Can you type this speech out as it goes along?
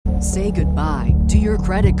Say goodbye to your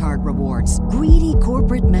credit card rewards. Greedy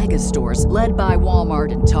corporate mega stores, led by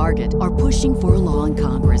Walmart and Target, are pushing for a law in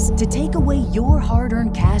Congress to take away your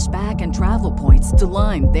hard-earned cash back and travel points to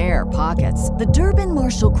line their pockets. The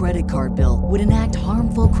Durbin-Marshall credit card bill would enact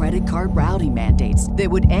harmful credit card routing mandates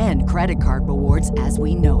that would end credit card rewards as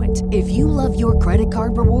we know it. If you love your credit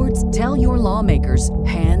card rewards, tell your lawmakers,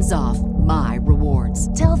 hands off my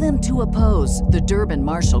rewards. Tell them to oppose the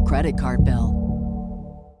Durbin-Marshall credit card bill.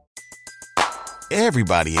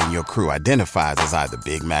 Everybody in your crew identifies as either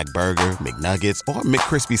Big Mac Burger, McNuggets, or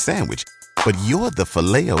McCrispy Sandwich. But you're the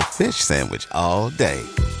Filet-O-Fish Sandwich all day.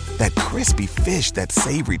 That crispy fish, that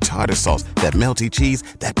savory tartar sauce, that melty cheese,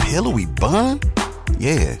 that pillowy bun.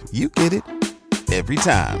 Yeah, you get it. Every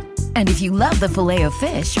time. And if you love the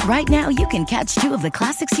Filet-O-Fish, right now you can catch two of the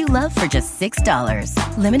classics you love for just $6.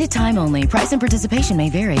 Limited time only. Price and participation may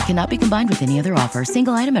vary. Cannot be combined with any other offer.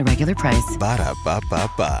 Single item at regular price.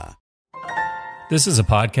 Ba-da-ba-ba-ba. This is a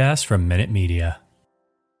podcast from Minute Media.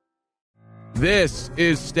 This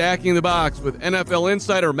is Stacking the Box with NFL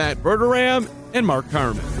insider Matt Verderame and Mark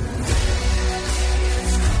Carman.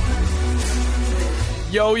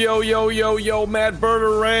 Yo, Matt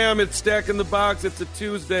Verderame. It's Stacking the Box. It's a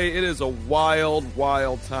Tuesday. It is a wild,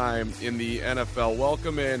 wild time in the NFL.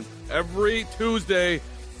 Welcome in every Tuesday,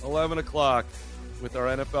 11 o'clock, with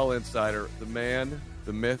our NFL insider, the man,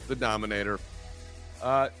 the myth, the dominator.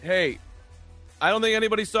 Hey, I don't think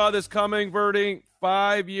anybody saw this coming, Verdi.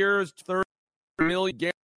 5 years, $30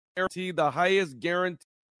 million guaranteed, the highest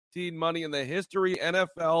guaranteed money in the history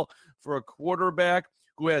NFL for a quarterback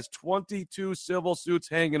who has 22 civil suits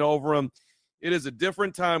hanging over him. It is a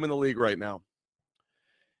different time in the league right now.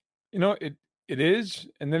 You know, it is.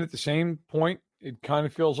 And then at the same point, it kind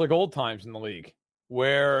of feels like old times in the league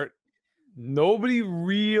where nobody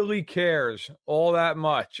really cares all that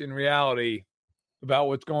much in reality about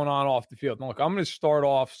what's going on off the field. Now, look, I'm going to start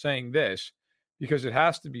off saying this because it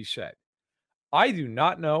has to be said. I do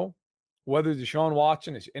not know whether Deshaun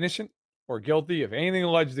Watson is innocent or guilty of anything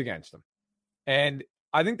alleged against him. And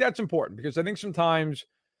I think that's important because I think sometimes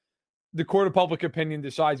the court of public opinion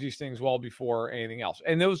decides these things well before anything else.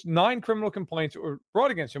 And those 9 criminal complaints that were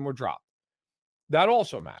brought against him were dropped. That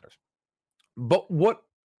also matters. But what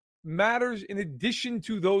matters in addition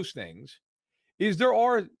to those things is there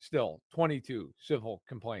are still 22 civil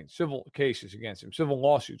complaints, civil cases against him, civil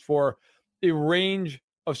lawsuits for a range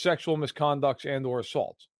of sexual misconducts and or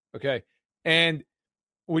assaults, okay? And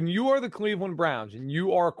when you are the Cleveland Browns and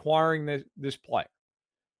you are acquiring this player,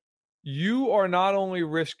 you are not only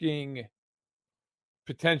risking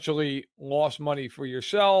potentially lost money for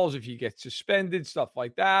yourselves if he gets suspended, stuff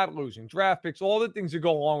like that, losing draft picks, all the things that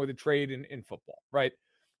go along with a trade in football, right?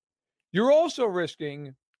 You're also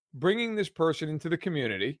risking bringing this person into the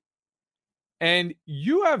community, and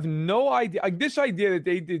you have no idea. Like this idea that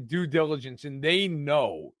they did due diligence and they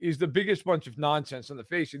know is the biggest bunch of nonsense on the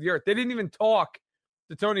face of the earth. They didn't even talk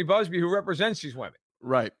to Tony Busby, who represents these women.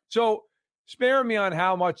 Right. So spare me on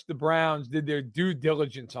how much the Browns did their due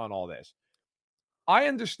diligence on all this. I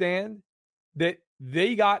understand that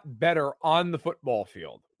they got better on the football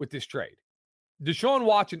field with this trade. Deshaun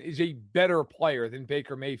Watson is a better player than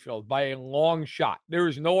Baker Mayfield by a long shot. There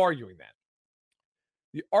is no arguing that.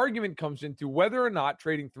 The argument comes into whether or not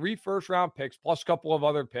trading 3 first-round picks plus a couple of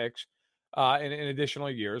other picks in additional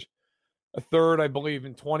years, a third, I believe,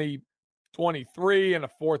 in 2023 and a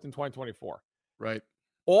fourth in 2024. Right.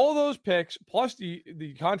 All those picks plus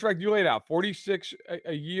the contract you laid out, 46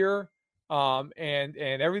 a year, and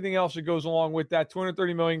everything else that goes along with that,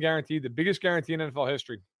 $230 million guaranteed, the biggest guarantee in NFL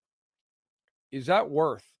history. Is that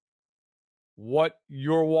worth what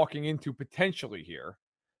you're walking into potentially here?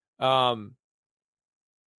 I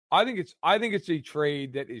think it's a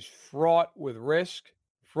trade that is fraught with risk,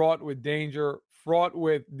 fraught with danger, fraught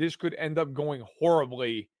with this could end up going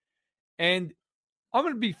horribly. And I'm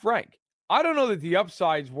going to be frank. I don't know that the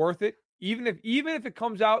upside's worth it. Even if it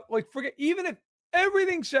comes out, like, forget, even if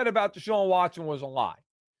everything said about Deshaun Watson was a lie.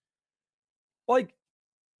 Like,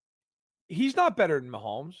 he's not better than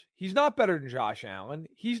Mahomes. He's not better than Josh Allen.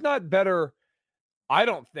 He's not better, I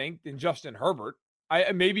don't think, than Justin Herbert.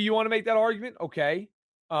 Maybe you want to make that argument. Okay.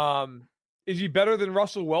 Is he better than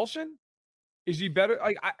Russell Wilson? Is he better?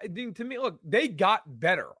 To me, look, they got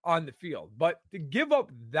better on the field, but to give up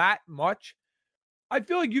that much, I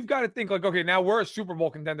feel like you've got to think like, okay, now we're a Super Bowl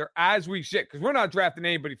contender as we sit because we're not drafting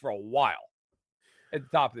anybody for a while at the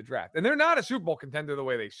top of the draft. And they're not a Super Bowl contender the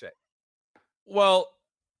way they sit. Well,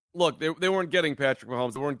 look, they weren't getting Patrick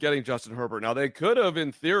Mahomes. They weren't getting Justin Herbert. Now, they could have,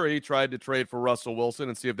 in theory, tried to trade for Russell Wilson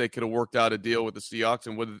and see if they could have worked out a deal with the Seahawks.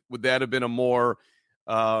 And would that have been a more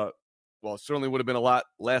certainly would have been a lot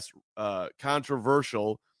less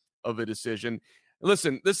controversial of a decision.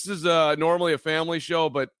 Listen, this is normally a family show,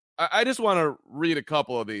 but I just want to read a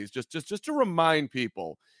couple of these just to remind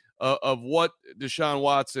people of what Deshaun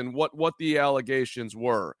Watson, what the allegations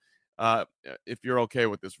were. If you're okay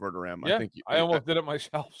with this, Verderame, yeah, I think I almost did it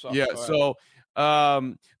myself. So yeah. So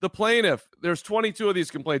the plaintiff, there's 22 of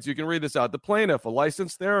these complaints. You can read this out. The plaintiff, a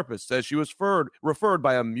licensed therapist, says she was referred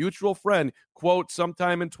by a mutual friend, quote,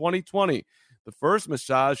 sometime in 2020. The first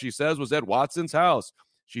massage, she says, was at Watson's house.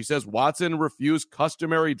 She says Watson refused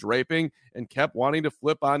customary draping and kept wanting to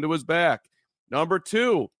flip onto his back. Number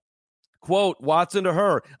 2, quote, Watson to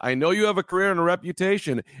her, I know you have a career and a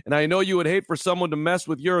reputation, and I know you would hate for someone to mess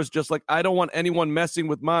with yours, just like I don't want anyone messing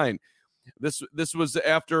with mine. This was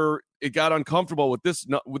after it got uncomfortable with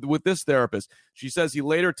this therapist. She says he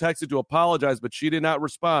later texted to apologize, but she did not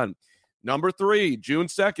respond. Number 3, June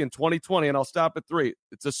 2nd, 2020, and I'll stop at 3.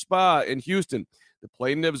 It's a spa in Houston. The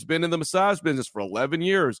plaintiff's been in the massage business for 11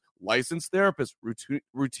 years. Licensed therapist,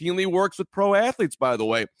 routinely works with pro athletes, by the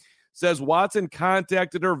way. Says Watson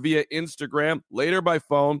contacted her via Instagram, later by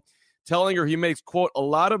phone, telling her he makes, quote, a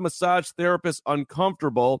lot of massage therapists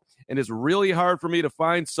uncomfortable and it's really hard for me to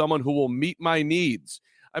find someone who will meet my needs.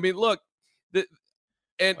 I mean, look, you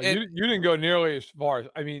didn't go nearly as far as,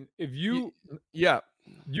 I mean, if you,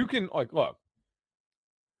 you can, like, look,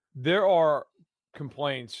 there are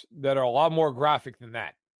complaints that are a lot more graphic than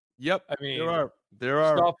that. Yep. I mean, there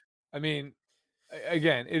are stuff. I mean,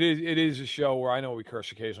 again, it is a show where I know we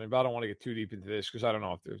curse occasionally, but I don't want to get too deep into this because I don't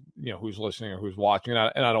know if there's, who's listening or who's watching, and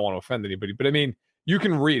I don't want to offend anybody. But I mean, you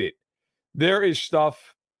can read it. There is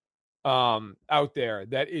stuff out there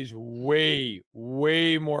that is way,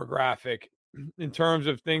 way more graphic in terms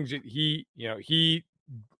of things that he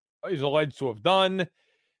is alleged to have done.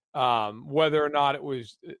 Whether or not it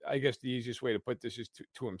was, I guess the easiest way to put this is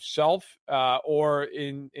to himself, or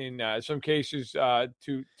in some cases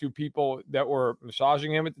to people that were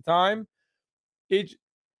massaging him at the time.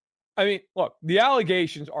 Look, the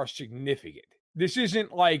allegations are significant. This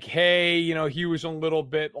isn't like, hey, he was a little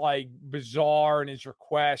bit like bizarre in his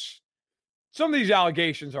requests. Some of these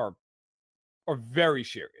allegations are very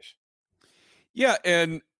serious. Yeah,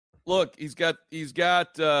 and look, he's got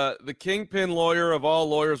the kingpin lawyer of all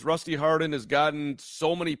lawyers. Rusty Hardin has gotten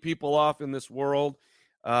so many people off in this world,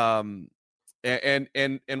 and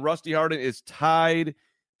Rusty Hardin is tied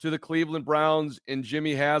to the Cleveland Browns and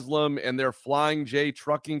Jimmy Haslam and their Flying J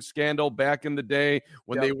trucking scandal back in the day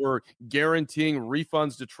when they were guaranteeing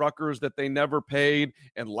refunds to truckers that they never paid,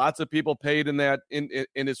 and lots of people paid in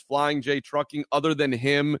his Flying J trucking other than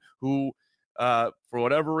him, who for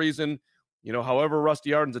whatever reason. However,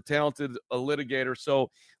 Rusty Hardin's a talented litigator. So,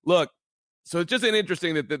 look, it's just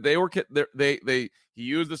interesting that he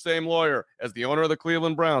used the same lawyer as the owner of the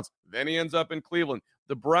Cleveland Browns. Then he ends up in Cleveland.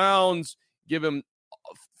 The Browns give him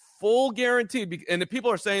full guarantee, and the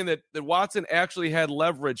people are saying that Watson actually had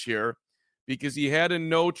leverage here because he had a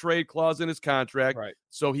no trade clause in his contract, right?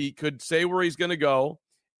 So he could say where he's going to go.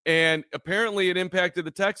 And apparently, it impacted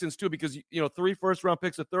the Texans too because 3 first-round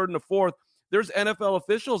picks, a third and a fourth. There's NFL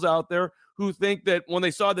officials out there who think that when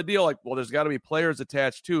they saw the deal, like, well, there's got to be players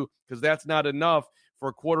attached too, because that's not enough for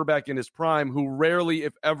a quarterback in his prime who rarely,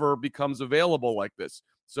 if ever, becomes available like this.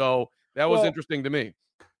 So that was interesting to me.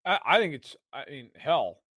 I think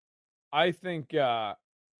I think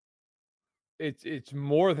it's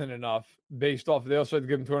more than enough based off. They also had to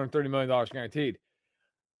give him $230 million guaranteed.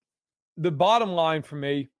 The bottom line for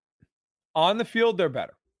me, on the field, they're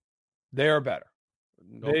better. They are better.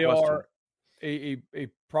 No they question. Are a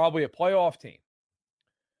probably a playoff team.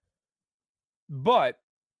 But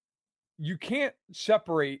you can't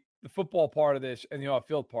separate the football part of this and the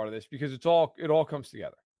off-field part of this because it all comes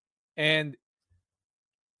together. And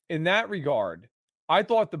in that regard, I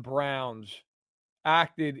thought the Browns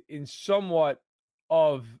acted in somewhat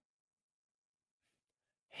of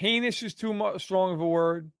heinous is too much strong of a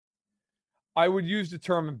word. I would use the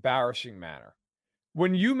term embarrassing manner.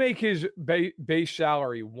 When you make his base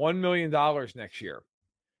salary $1 million next year,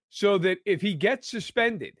 so that if he gets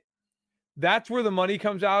suspended, that's where the money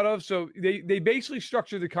comes out of. So they basically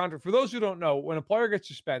structure the contract. For those who don't know, when a player gets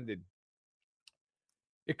suspended,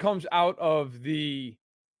 it comes out of the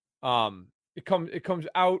it comes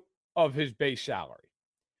out of his base salary.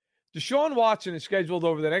 Deshaun Watson is scheduled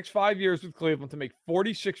over the next 5 years with Cleveland to make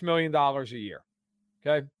 $46 million a year.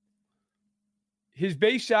 Okay. His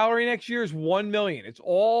base salary next year is $1 million. It's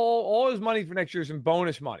all his money for next year is in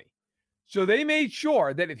bonus money. So they made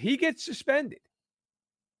sure that if he gets suspended,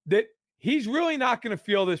 that he's really not going to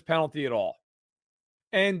feel this penalty at all.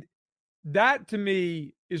 And that, to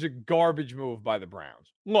me, is a garbage move by the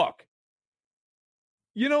Browns. Look,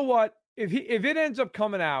 you know what? If it ends up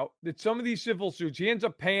coming out that some of these civil suits, he ends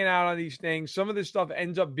up paying out on these things, some of this stuff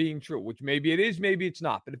ends up being true, which maybe it is, maybe it's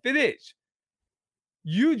not. But if it is,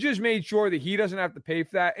 you just made sure that he doesn't have to pay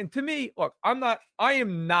for that. And to me, look, I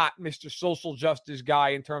am not Mr. Social Justice guy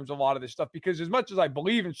in terms of a lot of this stuff, because as much as I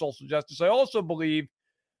believe in social justice, I also believe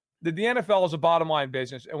that the NFL is a bottom line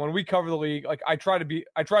business. And when we cover the league, like I try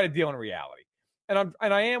to deal in reality. And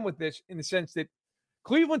I am with this in the sense that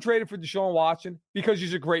Cleveland traded for Deshaun Watson because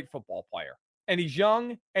he's a great football player and he's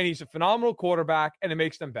young and he's a phenomenal quarterback, and it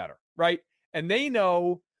makes them better, right? And they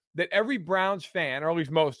know that every Browns fan, or at least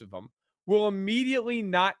most of them, will immediately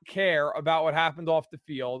not care about what happened off the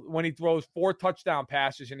field when he throws 4 touchdown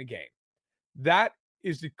passes in a game. That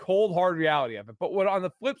is the cold, hard reality of it. But what on the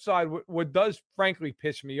flip side, what does frankly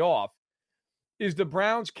piss me off is the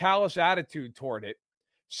Browns' callous attitude toward it,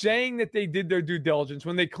 saying that they did their due diligence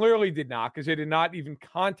when they clearly did not, because they did not even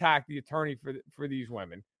contact the attorney for these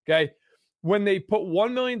women, okay? When they put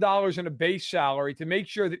 $1 million in a base salary to make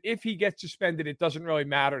sure that if he gets suspended, it doesn't really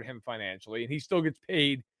matter to him financially, and he still gets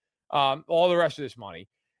paid all the rest of this money.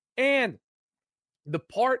 And the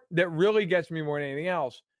part that really gets me more than anything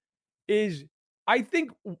else is I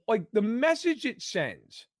think like the message it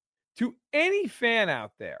sends to any fan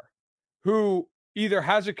out there who either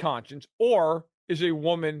has a conscience or is a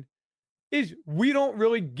woman is we don't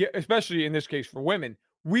really get, especially in this case for women,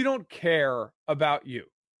 we don't care about you.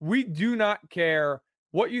 We do not care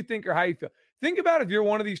what you think or how you feel. Think about if you're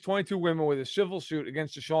one of these 22 women with a civil suit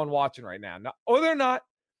against Deshaun Watson right now. Now, whether or not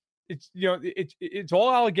it's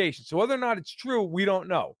all allegations. So whether or not it's true, we don't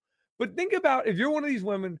know. But think about if you're one of these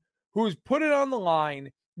women who's put it on the line,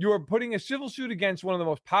 you are putting a civil suit against one of the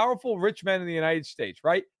most powerful rich men in the United States,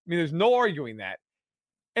 right? I mean, there's no arguing that.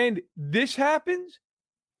 And this happens,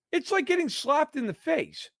 it's like getting slapped in the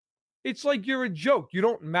face. It's like you're a joke. You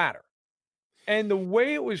don't matter. And the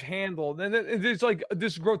way it was handled, and there's like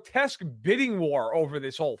this grotesque bidding war over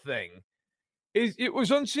this whole thing, it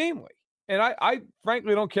was unseemly. And I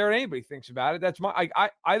frankly don't care what anybody thinks about it. That's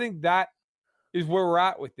I think that is where we're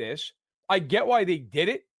at with this. I get why they did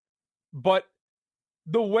it, but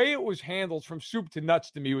the way it was handled from soup to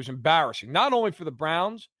nuts to me was embarrassing. Not only for the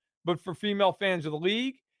Browns, but for female fans of the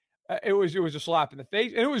league. It was a slap in the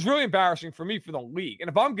face. And it was really embarrassing for me for the league. And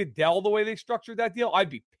if I'm Goodell, the way they structured that deal, I'd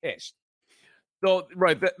be pissed. So,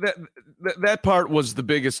 right, that part was the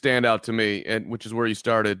biggest standout to me, and which is where you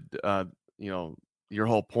started, your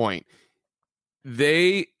whole point.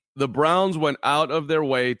 The Browns went out of their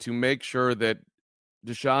way to make sure that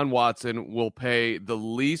Deshaun Watson will pay the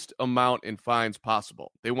least amount in fines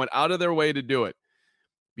possible. They went out of their way to do it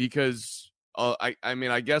because,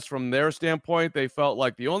 I guess from their standpoint, they felt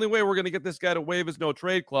like the only way we're going to get this guy to waive his no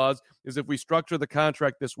trade clause is if we structure the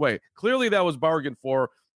contract this way. Clearly, that was bargained for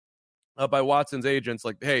by Watson's agents.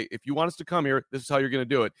 Like, hey, if you want us to come here, this is how you're going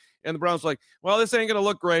to do it. And the Browns were like, well, this ain't going to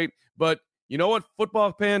look great, but you know what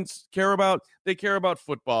football fans care about? They care about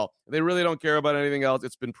football. They really don't care about anything else.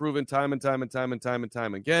 It's been proven time and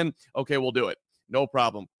time again. Okay, we'll do it. No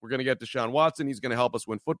problem. We're going to get Deshaun Watson. He's going to help us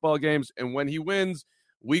win football games. And when he wins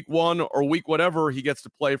week 1 or week whatever he gets to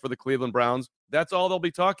play for the Cleveland Browns, that's all they'll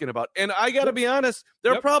be talking about. And I got to be honest,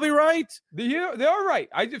 they're probably right. They are right.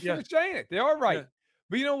 I just finished saying it. They are right. Yeah.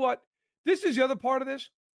 But you know what? This is the other part of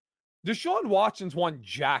this. Deshaun Watson's won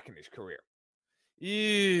jack in his career.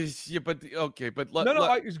 Yeah, but okay, but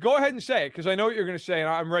go ahead and say it because I know what you're going to say, and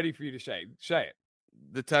I'm ready for you to say it.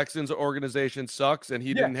 The Texans organization sucks, and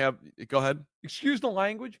he didn't have. Go ahead. Excuse the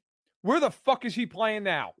language. Where the fuck is he playing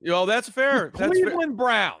now? That's fair. That's Cleveland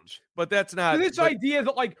Browns. But that's not. So this idea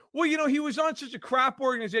that he was on such a crap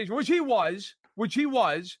organization, which he was.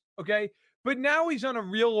 Okay, but now he's on a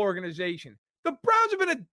real organization. The Browns have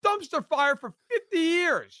been a dumpster fire for 50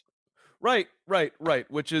 years. Right.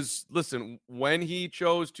 Which is, listen, when he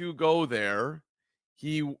chose to go there,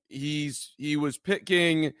 he was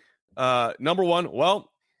picking number one.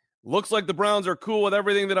 Well, looks like the Browns are cool with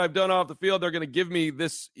everything that I've done off the field. They're going to give me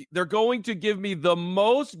this. They're going to give me the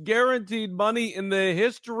most guaranteed money in the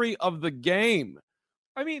history of the game.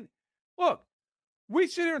 I mean, look, we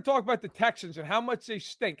sit here and talk about the Texans and how much they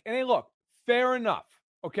stink. And hey, look, fair enough.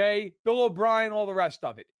 Okay, Bill O'Brien, all the rest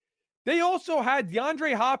of it. They also had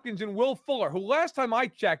DeAndre Hopkins and Will Fuller, who last time I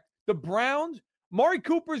checked, the Browns, Mari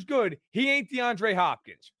Cooper's good. He ain't DeAndre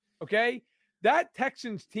Hopkins, okay? That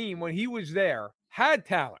Texans team, when he was there, had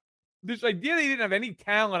talent. This idea they didn't have any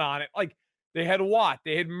talent on it, like they had Watt,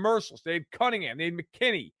 they had Merciless, they had Cunningham, they had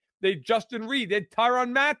McKinney, they had Justin Reed, they had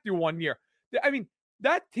Tyrann Mathieu one year. I mean,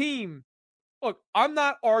 that team, look, I'm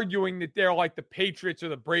not arguing that they're like the Patriots or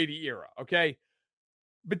the Brady era, okay?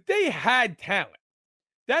 But they had talent.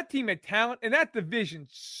 That team had talent, and that division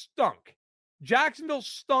stunk. Jacksonville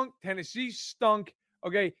stunk. Tennessee stunk.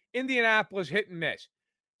 Okay, Indianapolis hit and miss.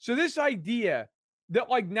 So this idea that,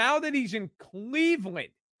 like, now that he's in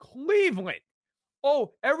Cleveland,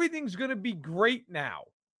 oh, everything's going to be great now.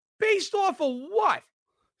 Based off of what?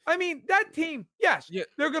 I mean, that team, yes,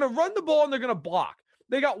 they're going to run the ball and they're going to block.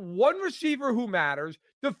 They got one receiver who matters.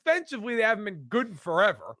 Defensively, they haven't been good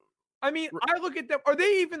forever. I mean, I look at them. Are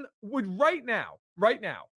they even, right now,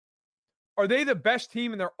 are they the best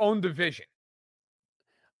team in their own division?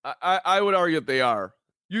 I would argue that they are.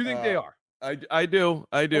 You think they are? I do.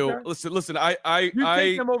 Okay. Listen. You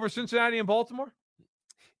take them over Cincinnati and Baltimore?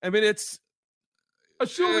 I mean, it's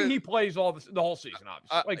assuming he plays the whole season.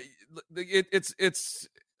 Obviously, it's.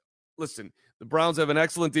 Listen, the Browns have an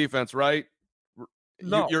excellent defense, right?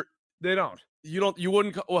 No, they don't. You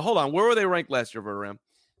wouldn't. Well, hold on. Where were they ranked last year, Verderam?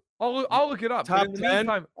 I'll look it up. Top in the 10.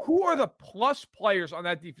 Meantime, who are the plus players on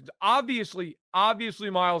that defense? Obviously,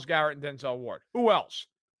 Myles Garrett and Denzel Ward. Who else?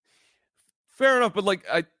 Fair enough, but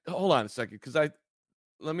hold on a second, because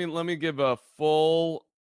let me give a full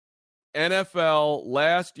NFL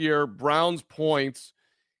last year Browns points.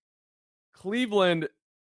 Cleveland.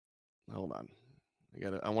 Hold on,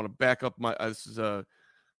 I want to back up my. This is a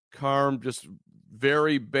Carm, just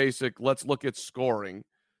very basic. Let's look at scoring.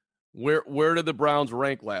 Where did the Browns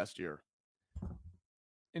rank last year?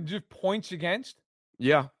 In just points against?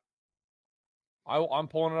 Yeah. I'm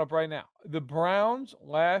pulling it up right now. The Browns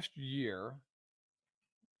last year,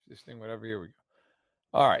 this thing, whatever, here we go.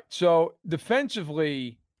 All right. So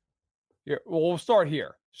defensively, we'll start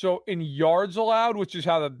here. So in yards allowed, which is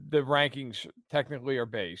how the rankings technically are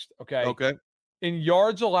based. Okay. Okay. In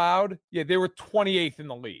yards allowed, they were 28th in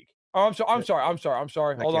the league. Oh, I'm sorry.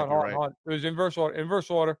 Hold on. It was inverse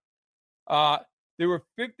order. They were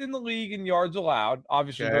 5th in the league in yards allowed.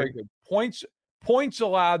 Obviously, very good. Points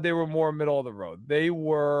allowed, they were more middle of the road. They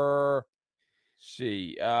were,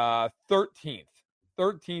 13th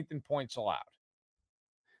in points allowed.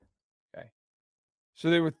 Okay. So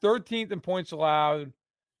they were 13th in points allowed,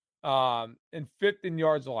 and 5th in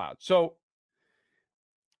yards allowed. So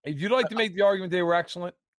if you'd like to make the argument they were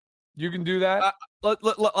excellent, you can do that.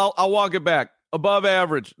 I'll walk it back. Above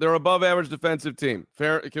average. They're above average defensive team.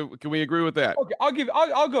 Fair? Can we agree with that? Okay, I'll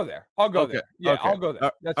go there. there. Yeah, okay. I'll go there.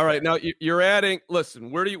 That's all right. Now you're adding.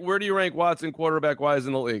 Listen, where do you rank Watson quarterback wise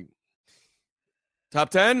in the league?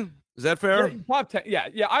 Top 10? Is that fair? Yeah, top 10. Yeah.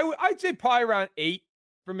 I'd say probably around 8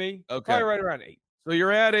 for me. Okay, probably right around 8. So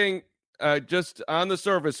you're adding just on the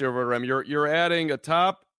surface here, Verderam. You're adding a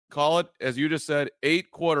top, call it as you just said,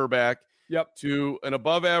 8 quarterback. Yep. To an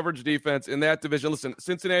above-average defense in that division. Listen,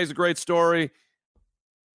 Cincinnati's a great story.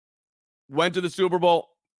 Went to the Super Bowl.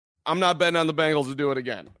 I'm not betting on the Bengals to do it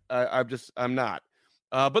again. I'm not.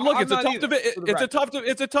 But look, it's a tough division.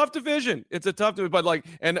 It's a tough division. But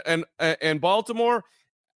and Baltimore,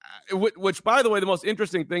 which by the way, the most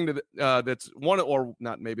interesting thing that's one, or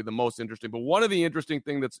not maybe the most interesting, but one of the interesting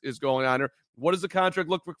thing is going on here. What does the contract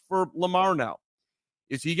look for Lamar now?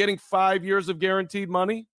 Is he getting 5 years of guaranteed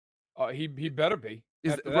money? He better be.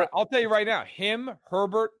 I'll tell you right now, him,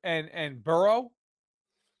 Herbert, and Burrow,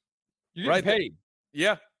 you're getting paid.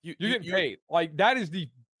 Yeah. You're getting paid. Like, that is the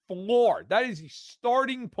floor. That is the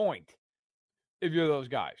starting point if you're those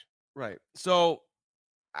guys. Right. So,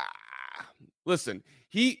 listen,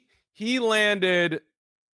 he landed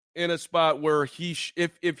in a spot where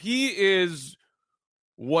if he is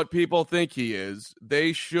what people think he is,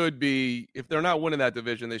 they should be, if they're not winning that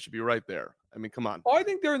division, they should be right there. I mean, come on. Oh, I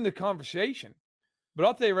think they're in the conversation. But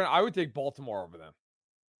I'll tell you right now, I would take Baltimore over them.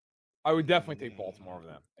 I would definitely take Baltimore over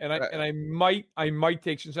them. And I might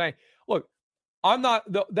take Cincinnati. Look, I'm not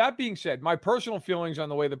that being said, my personal feelings on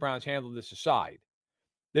the way the Browns handled this aside,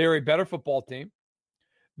 they are a better football team.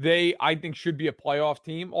 They, I think, should be a playoff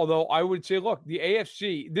team. Although I would say, look, the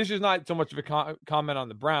AFC, this is not so much of a comment on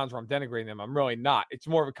the Browns where I'm denigrating them. I'm really not. It's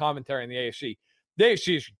more of a commentary on the AFC. The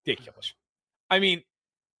AFC is ridiculous. I mean,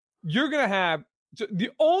 you're going to have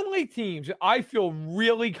the only teams that I feel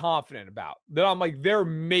really confident about that I'm like, they're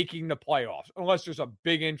making the playoffs, unless there's a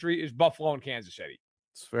big injury, is Buffalo and Kansas City.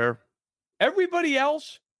 It's fair. Everybody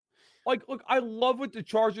else, like, look, I love what the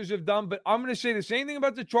Chargers have done, but I'm going to say the same thing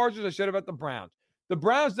about the Chargers I said about the Browns. The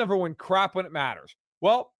Browns never win crap when it matters.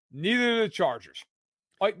 Well, neither do the Chargers.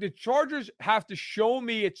 Like, the Chargers have to show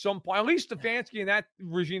me at some point, at least Stefanski and that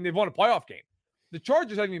regime, they've won a playoff game. The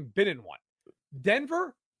Chargers haven't even been in one.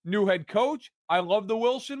 Denver, new head coach. I love the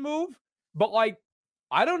Wilson move, but like,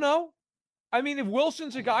 I don't know. I mean, if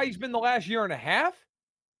Wilson's a guy he's been the last year and a half,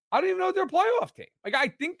 I don't even know if they're a playoff team. Like, I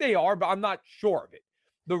think they are, but I'm not sure of it.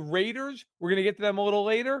 The Raiders, we're going to get to them a little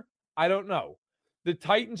later. I don't know. the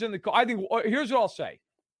Titans and I think here's what I'll say.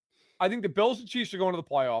 I think the Bills and Chiefs are going to the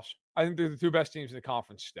playoffs. I think they're the two best teams in the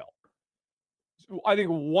conference still. I think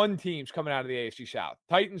one team's coming out of the AFC South.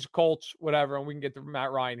 Titans, Colts, whatever, and we can get to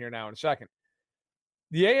Matt Ryan here now in a second.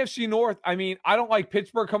 The AFC North, I mean, I don't like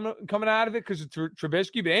Pittsburgh coming out of it because it's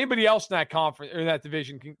Trubisky, but anybody else in that conference or in that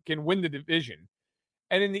division can win the division.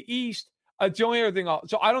 And in the East, it's the only other thing.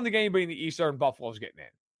 So I don't think anybody in the East or in Buffalo is getting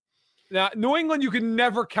in. Now, New England, you can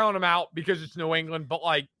never count them out because it's New England, but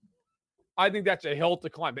like, I think that's a hill to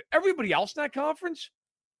climb. But everybody else in that conference,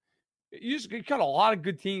 you got a lot of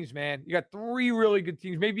good teams, man. You got 3 really good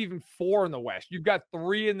teams, maybe even 4 in the West. You've got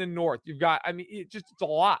 3 in the North. You've got, I mean, it's a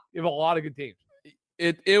lot. You have a lot of good teams.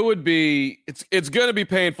 It would be, it's going to be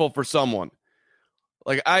painful for someone.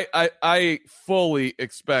 Like I fully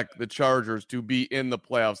expect the Chargers to be in the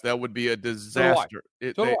playoffs. That would be a disaster.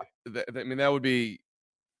 I mean, that would be,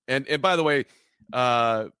 and by the way,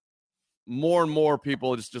 more and more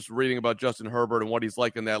people just reading about Justin Herbert and what he's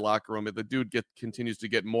like in that locker room. The dude continues to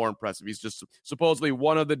get more impressive. He's just supposedly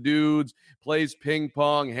one of the dudes, plays ping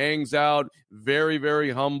pong, hangs out, very, very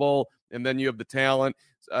humble. And then you have the talent.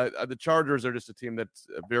 The Chargers are just a team that's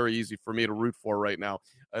very easy for me to root for right now,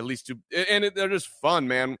 at least they're just fun,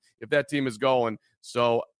 man, if that team is going.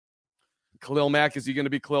 So Khalil Mack, is he going to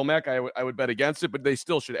be Khalil Mack? I would bet against it, but they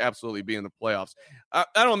still should absolutely be in the playoffs. I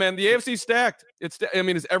don't know, man. The AFC's stacked.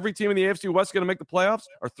 Is every team in the AFC West going to make the playoffs?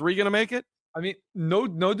 Are 3 going to make it? I mean,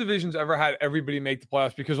 no divisions ever had everybody make the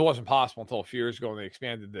playoffs because it wasn't possible until a few years ago when they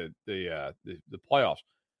expanded the playoffs.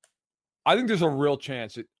 I think there's a real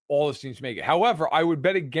chance that all the teams make it. However, I would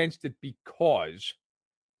bet against it because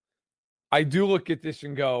I do look at this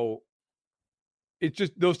and go, it's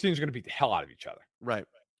just those teams are going to beat the hell out of each other. Right.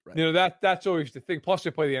 You know, that's always the thing. Plus,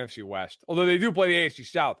 they play the NFC West. Although they do play the AFC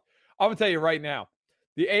South. I'm going to tell you right now,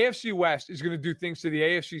 the AFC West is going to do things to the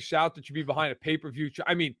AFC South that should be behind a pay-per-view.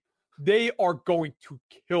 I mean, they are going to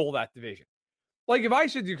kill that division. Like if I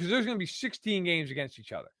said to you, because there's going to be 16 games against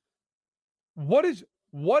each other.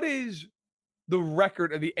 What is the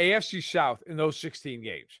record of the AFC South in those 16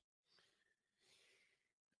 games?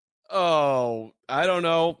 Oh, I don't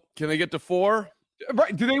know. Can they get to 4?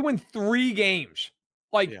 Right. Do they win 3 games?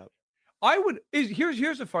 Like, yeah.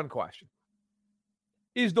 Here's a fun question.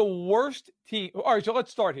 Is the worst team? All right, so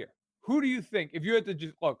let's start here. Who do you think, if you had to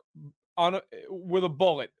just look with a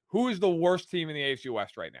bullet, who is the worst team in the AFC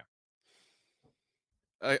West right now?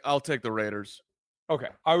 I'll take the Raiders. Okay,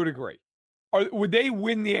 I would agree. Would they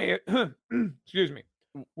win the excuse me?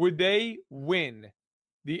 Would they win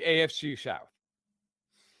the AFC South?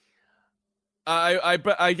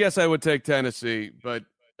 I guess I would take Tennessee, but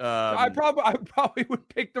I probably would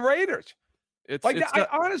pick the Raiders. I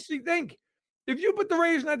honestly think if you put the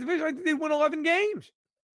Raiders in that division, I think they'd win 11 games.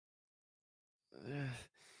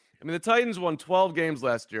 I mean, the Titans won 12 games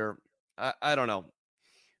last year. I don't know.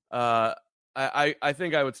 I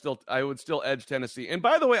think I would still edge Tennessee. And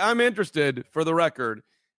by the way, I'm interested, for the record.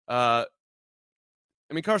 I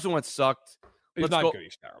mean, Carson Wentz sucked. He's not good.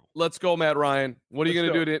 He's terrible. Let's go, Matt Ryan. What are you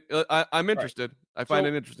going to do? I'm interested. Right. I find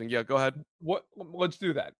it interesting. Yeah, go ahead. Let's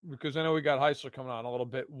do that because I know we got Heisler coming on a little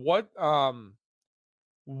bit. What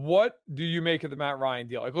do you make of the Matt Ryan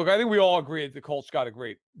deal? Like, look, I think we all agree that the Colts got a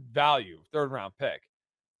great value, 3rd round pick.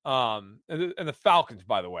 And the Falcons,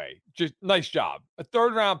 by the way, just nice job. A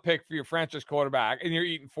 3rd round pick for your franchise quarterback, and you're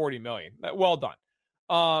eating $40 million. Well done.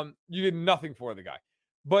 You did nothing for the guy.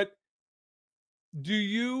 But do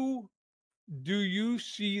you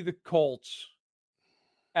see the Colts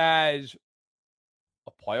as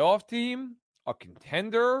a playoff team, a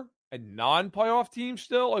contender, a non-playoff team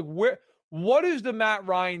still? Like, what does the Matt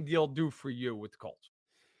Ryan deal do for you with the Colts?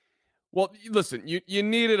 Well, listen, you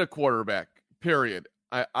needed a quarterback, period.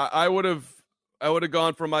 I would have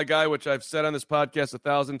gone for my guy, which I've said on this podcast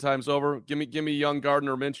 1,000 times over. Give me young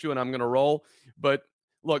Gardner Minshew, and I'm going to roll. But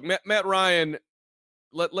look, Matt Ryan,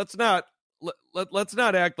 let's not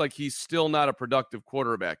act like he's still not a productive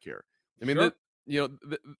quarterback here. I mean, sure.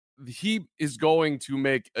 He is going to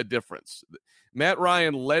make a difference. Matt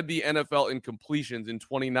Ryan led the NFL in completions in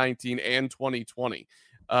 2019 and 2020.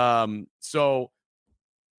 So,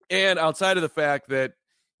 and outside of the fact that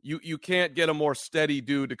you can't get a more steady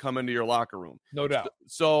dude to come into your locker room. No doubt.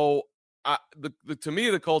 So to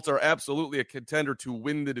me, the Colts are absolutely a contender to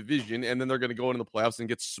win the division, and then they're going to go into the playoffs and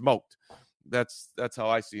get smoked. That's how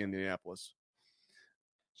I see Indianapolis.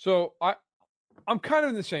 So I'm kind of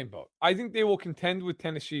in the same boat. I think they will contend with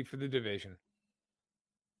Tennessee for the division.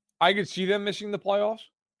 I could see them missing the playoffs.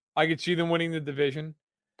 I could see them winning the division.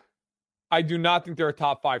 I do not think they're a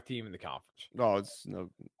top 5 team in the conference. No, it's no.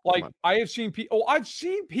 Like I've seen people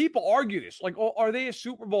argue this. Like, oh, are they a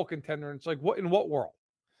Super Bowl contender? And it's like, what in what world?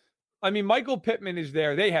 I mean, Michael Pittman is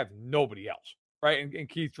there. They have nobody else, right? And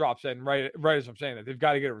Keith drops in right as I'm saying that they've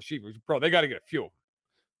got to get a receiver. Bro, they got to get a few of them.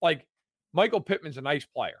 Like Michael Pittman's a nice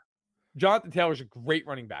player. Jonathan Taylor's a great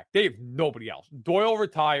running back. They have nobody else. Doyle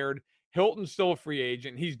retired. Hilton's still a free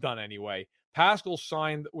agent. He's done anyway. Pascal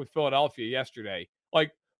signed with Philadelphia yesterday.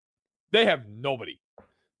 Like, they have nobody.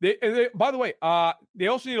 They by the way, they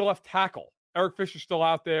also need a left tackle. Eric Fisher's still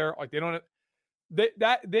out there. Like,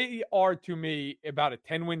 they are to me about a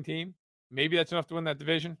 10-win team. Maybe that's enough to win that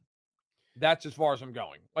division. That's as far as I'm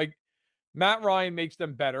going. Like, Matt Ryan makes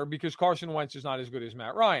them better because Carson Wentz is not as good as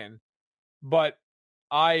Matt Ryan. But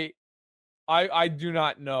I do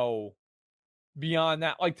not know beyond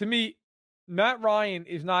that. Like, to me, Matt Ryan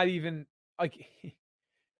is not even like.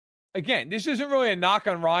 Again, this isn't really a knock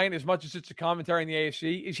on Ryan as much as it's a commentary in the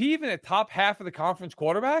AFC. Is he even a top half of the conference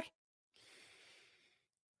quarterback?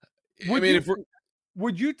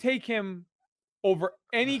 Would you take him over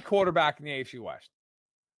any quarterback in the AFC West?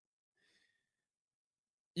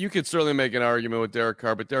 You could certainly make an argument with Derek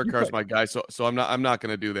Carr, but Derek Carr's my guy, so I'm not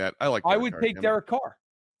going to do that. I would take Derek Carr.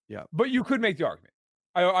 Yeah, but you could make the argument.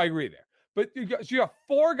 I agree there. But you have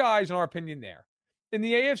 4 guys, in our opinion, there in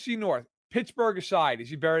the AFC North. Pittsburgh aside, is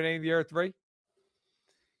he better than any of the other 3?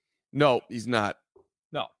 No, he's not.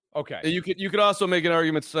 No. Okay. And you could also make an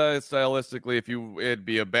argument stylistically it'd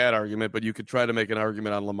be a bad argument, but you could try to make an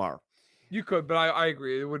argument on Lamar. You could, but I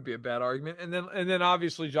agree it would be a bad argument. And then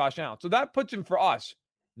obviously Josh Allen. So that puts him for us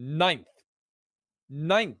 9th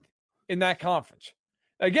in that conference.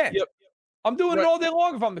 Again, I'm doing it all day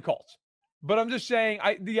long if I'm the Colts. But I'm just saying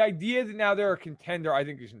the idea that now they're a contender, I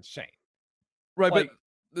think is insane. Right, like,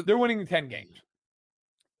 they're winning 10 games.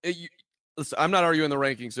 Listen, I'm not arguing the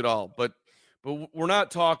rankings at all, but we're not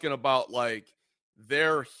talking about like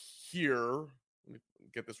they're here. Let me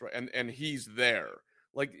get this right, and he's there.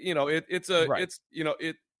 Like, you know,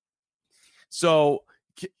 So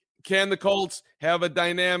can the Colts have a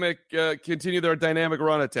continue their dynamic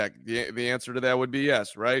run attack? The answer to that would be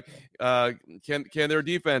yes, right? Can their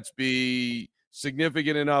defense be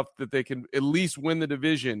significant enough that they can at least win the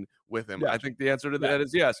division with him? Yes. I think the answer to that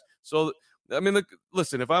is yes. So, I mean,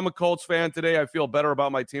 listen, if I'm a Colts fan today, I feel better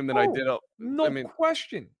about my team than I did. No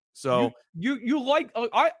question. So you like,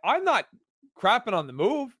 I'm not crapping on the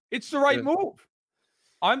move. It's the right move.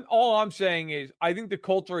 All I'm saying is I think the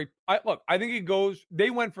Colts are, I think it goes,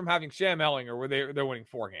 they went from having Sam Ehlinger where they're winning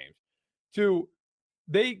 4 games to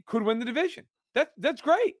they could win the division. That's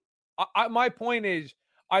great. My point is,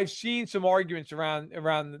 I've seen some arguments around the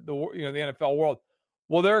NFL world.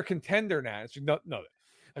 Well, they're a contender now. It's no.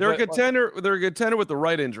 They're a contender. They're a contender with the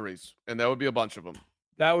right injuries, and that would be a bunch of them.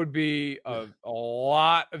 That would be a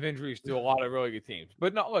lot of injuries to a lot of really good teams.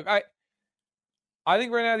 But no, look, I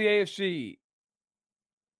think right now the AFC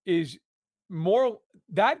is more.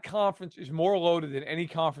 That conference is more loaded than any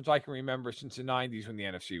conference I can remember since the '90s when the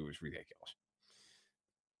NFC was ridiculous.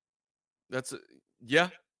 Yeah.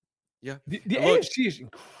 The AFC is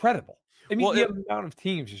incredible. I mean, the amount of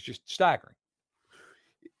teams is just staggering.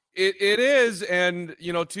 It is, and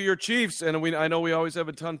to your Chiefs, and I know we always have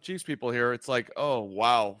a ton of Chiefs people here. It's like, oh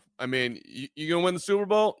wow! I mean, you're gonna win the Super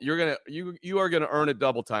Bowl. You are gonna earn it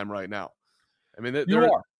double time right now. I mean,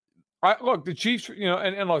 you are. Look, the Chiefs.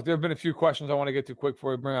 And look, there have been a few questions I want to get to quick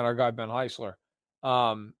before we bring on our guy Ben Heisler.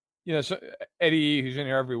 So Eddie, who's in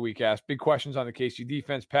here every week, asked big questions on the KC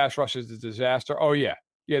defense. Pass rush is a disaster. Oh yeah,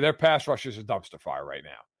 their pass rush is a dumpster fire right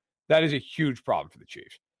now. That is a huge problem for the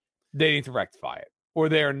Chiefs. They need to rectify it, or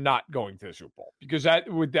they are not going to the Super Bowl. Because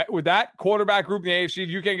with that quarterback group in the AFC, if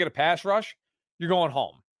you can't get a pass rush, you're going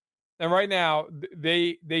home. And right now,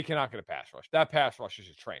 they cannot get a pass rush. That pass rush is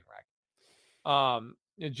a train wreck.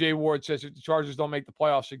 Jay Ward says if the Chargers don't make the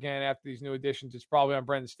playoffs again after these new additions, it's probably on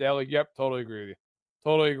Brendan Staley. Yep, totally agree with you.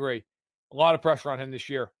 Totally agree. A lot of pressure on him this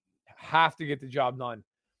year. Have to get the job done.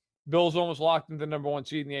 Bills almost locked into the number 1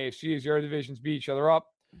 seed in the AFC as their divisions beat each other up.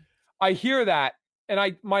 I hear that,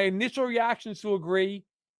 and my initial reaction is to agree,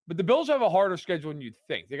 but the Bills have a harder schedule than you'd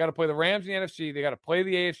think. They got to play the Rams in the NFC. They got to play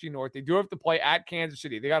the AFC North. They do have to play at Kansas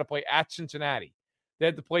City. They got to play at Cincinnati. They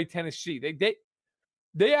have to play Tennessee.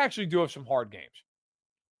 They actually do have some hard games.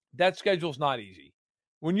 That schedule's not easy.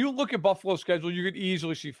 When you look at Buffalo's schedule, you could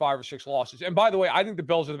easily see 5 or 6 losses. And by the way, I think the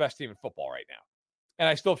Bills are the best team in football right now. And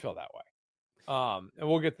I still feel that way. And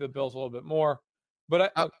we'll get to the Bills a little bit more.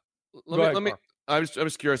 But let me. I'm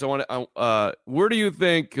just curious. Where do you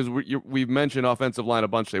think? Because we've mentioned offensive line a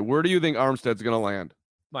bunch today. Where do you think Armstead's going to land?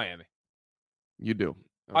 Miami. You do.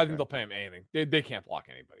 Okay. I think they'll pay him anything. They can't block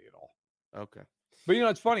anybody at all. Okay. But,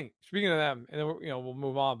 it's funny. Speaking of them, and then, we'll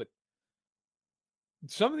move on. But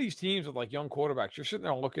some of these teams with, like, young quarterbacks, you're sitting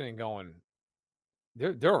there looking and going,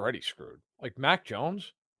 they're already screwed. Like, Mac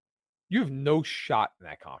Jones, you have no shot in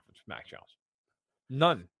that conference, Mac Jones.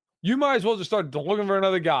 None. You might as well just start looking for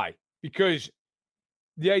another guy, because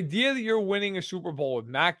the idea that you're winning a Super Bowl with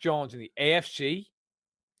Mac Jones in the AFC,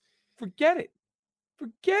 forget it.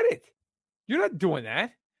 Forget it. You're not doing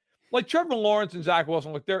that. Like Trevor Lawrence and Zach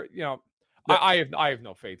Wilson, look, they're, I have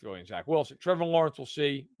no faith really in Zach Wilson. Trevor Lawrence, will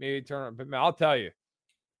see. Maybe turn, but man, I'll tell you,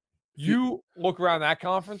 you look around that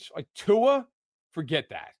conference, like Tua, forget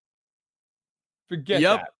that. Forget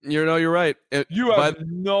that. You're right. You have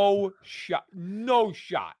no shot. No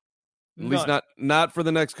shot. At least not for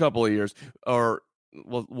the next couple of years. Or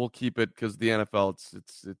we'll keep it, because the NFL,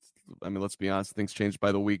 it's. I mean, let's be honest, things change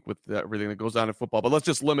by the week with everything that goes on in football. But let's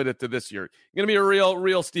just limit it to this year. It's going to be a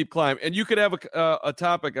real steep climb. And you could have a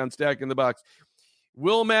topic on Stacking the Box.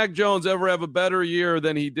 Will Mac Jones ever have a better year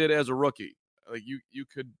than he did as a rookie? Like you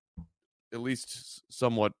could at least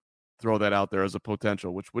somewhat throw that out there as a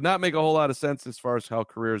potential, which would not make a whole lot of sense as far as how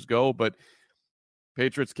careers go. But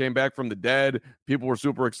Patriots came back from the dead. People were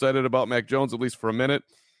super excited about Mac Jones, at least for a minute.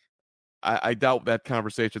 I doubt that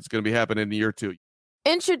conversation is going to be happening in year 2.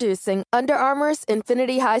 Introducing Under Armour's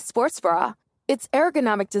Infinity High Sports Bra. Its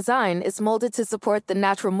ergonomic design is molded to support the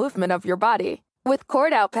natural movement of your body. With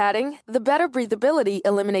cord-out padding, the better breathability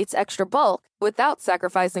eliminates extra bulk without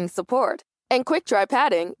sacrificing support. And quick-dry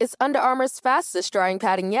padding is Under Armour's fastest-drying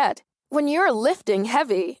padding yet. When you're lifting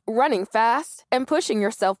heavy, running fast, and pushing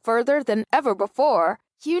yourself further than ever before,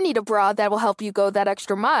 you need a bra that will help you go that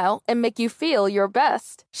extra mile and make you feel your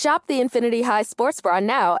best. Shop the Infinity High Sports Bra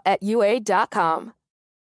now at UA.com.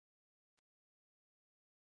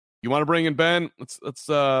 You want to bring in Ben? Let's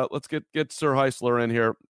get Sir Heisler in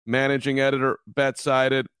here. Managing editor,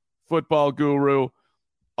 Bet-Sided, football guru,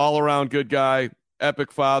 all around good guy,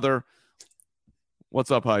 epic father.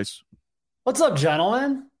 What's up, Heis? What's up,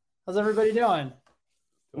 gentlemen? How's everybody doing?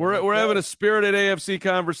 We're having a spirited AFC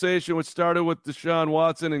conversation, which started with Deshaun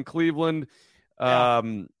Watson in Cleveland,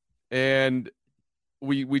 and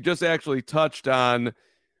we just actually touched on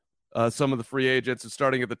some of the free agents, and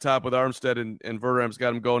starting at the top with Armstead and Verderam's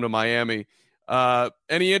got him going to Miami.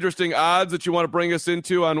 Any interesting odds that you want to bring us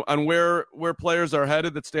into on where players are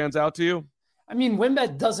headed that stands out to you? I mean,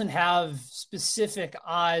 WynnBET doesn't have specific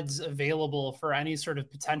odds available for any sort of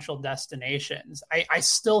potential destinations. I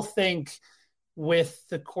still think with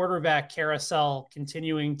the quarterback carousel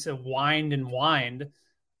continuing to wind,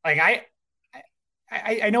 like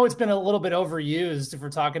I know it's been a little bit overused if we're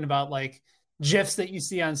talking about like GIFs that you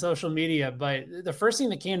see on social media, but the first thing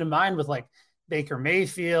that came to mind with like Baker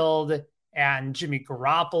Mayfield and Jimmy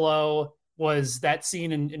Garoppolo was that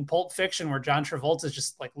scene in Pulp Fiction where John Travolta is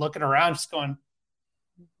just like looking around, just going,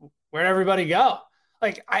 where'd everybody go?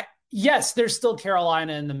 Like, yes, there's still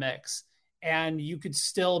Carolina in the mix, and you could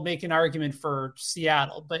still make an argument for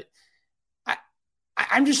Seattle, but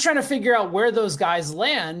I'm just trying to figure out where those guys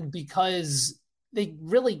land, because they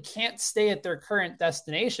really can't stay at their current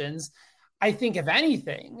destinations. I think if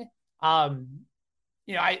anything, and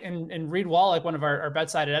Reed Wallach, one of our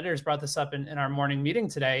Bet-Sided editors, brought this up in our morning meeting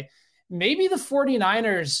today. Maybe the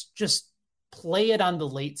 49ers just play it on the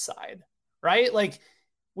late side, right? Like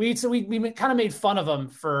we kind of made fun of them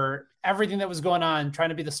for everything that was going on, trying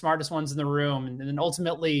to be the smartest ones in the room. And then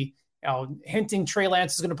ultimately, hinting Trey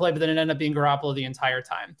Lance is going to play, but then it ended up being Garoppolo the entire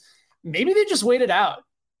time. Maybe they just wait it out,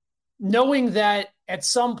 knowing that at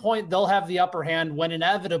some point they'll have the upper hand when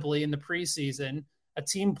inevitably in the preseason, a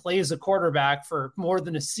team plays a quarterback for more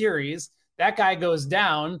than a series, that guy goes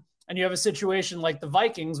down, and you have a situation like the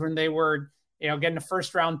Vikings when they were, getting a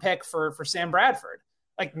first-round pick for Sam Bradford.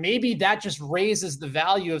 Like maybe that just raises the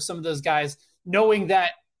value of some of those guys, knowing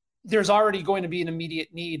that there's already going to be an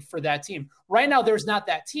immediate need for that team. Right now, there's not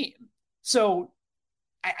that team. So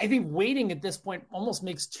I think waiting at this point almost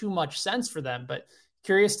makes too much sense for them, but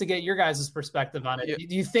curious to get your guys' perspective on it. Yeah.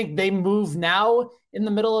 Do you think they move now in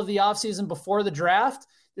the middle of the offseason before the draft?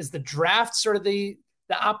 Is the draft sort of the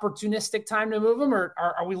opportunistic time to move them, or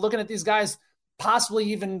are we looking at these guys possibly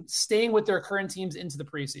even staying with their current teams into the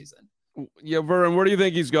preseason? Yeah, Vernon, where do you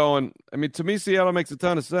think he's going? I mean, to me, Seattle makes a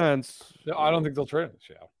ton of sense. No, I don't think they'll trade him to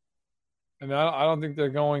Seattle. I mean, I don't think they're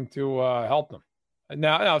going to help them.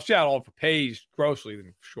 Now, if Seattle overpays grossly,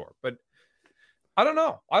 then sure. But I don't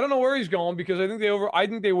know. I don't know where he's going, because I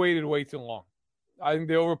think they waited way too long. I think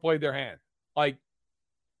they overplayed their hand. Like,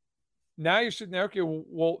 now you're sitting there, okay,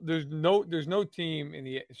 well, there's no team in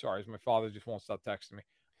the – sorry, my father just won't stop texting me.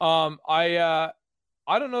 I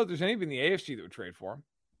don't know if there's anybody in the AFC that would trade for him.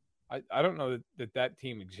 I don't know that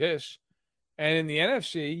team exists. And in the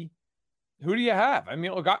NFC, who do you have? I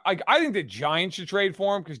mean, look, I think the Giants should trade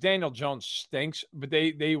for him because Daniel Jones stinks, but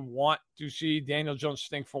they want to see Daniel Jones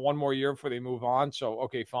stink for one more year before they move on. So,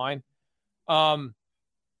 okay, fine. Beyond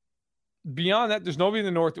that, there's nobody in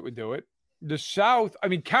the North that would do it. The South, I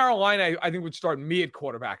mean, Carolina, I think would start me at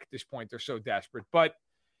quarterback at this point. They're so desperate. But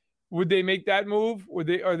would they make that move? Are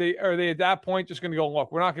they at that point just going to go,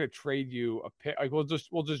 look, we're not going to trade you a pick. Like we'll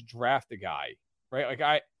just draft a guy, right?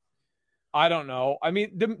 Like I don't know. I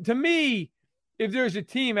mean, to me, if there's a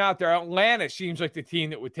team out there, Atlanta seems like the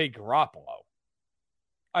team that would take Garoppolo.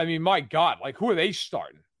 I mean, my God, like who are they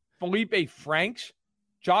starting? Felipe Franks,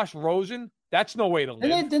 Josh Rosen. That's no way to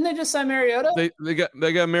live. Didn't they just sign Mariota? They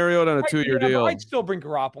got Mariota on a 2-year deal. I'd still bring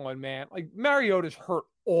Garoppolo in, man. Like Mariota's hurt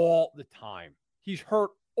all the time. He's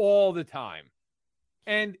hurt all the time,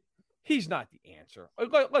 and he's not the answer.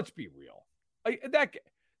 Let's be real.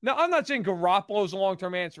 Now, I'm not saying Garoppolo's a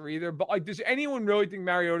long-term answer either, but like, does anyone really think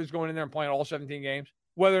Mariota's going in there and playing all 17 games,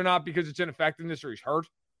 whether or not because it's ineffectiveness or he's hurt?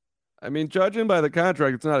 I mean, judging by the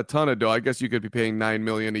contract, it's not a ton of dough. I guess you could be paying $9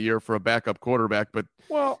 million a year for a backup quarterback, but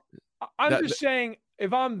I'm just saying,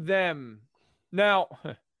 if I'm them now,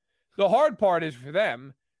 the hard part is for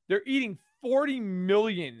them, they're eating $40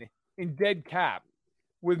 million in dead cap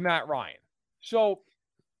with Matt Ryan. So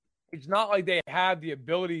it's not like they have the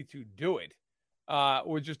ability to do it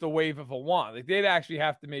with just a wave of a wand. Like they'd actually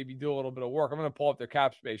have to maybe do a little bit of work. I'm going to pull up their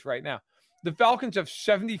cap space right now. The Falcons have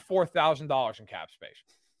 $74,000 in cap space.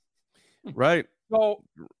 Right. So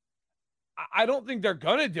I don't think they're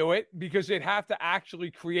going to do it because they'd have to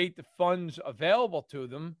actually create the funds available to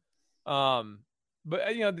them.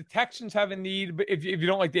 But, you know, the Texans have a need, but if you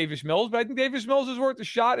don't like Davis Mills, but I think Davis Mills is worth a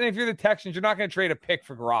shot. And if you're the Texans, you're not going to trade a pick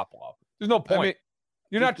for Garoppolo. There's no point. I mean,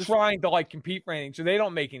 you're not trying to like compete for anything, so they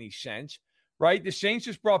don't make any sense, right? The Saints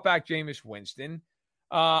just brought back Jameis Winston.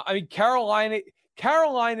 I mean, Carolina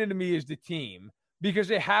to me is the team because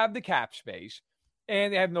they have the cap space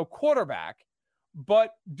and they have no quarterback.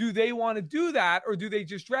 But do they want to do that, or do they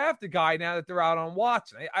just draft a guy now that they're out on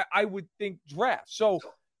Watson? I would think draft. So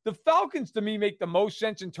the Falcons, to me, make the most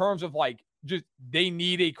sense in terms of like just they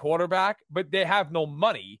need a quarterback, but they have no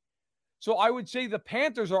money. So I would say the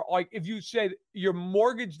Panthers are like, if you said your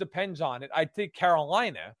mortgage depends on it, I'd take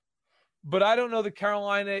Carolina. But I don't know that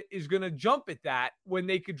Carolina is going to jump at that when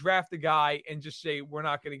they could draft a guy and just say, we're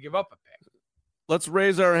not going to give up a pick. Let's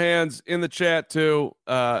raise our hands in the chat, too.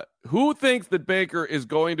 Who thinks that Baker is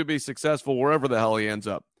going to be successful wherever the hell he ends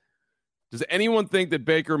up? Does anyone think that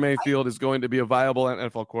Baker Mayfield is going to be a viable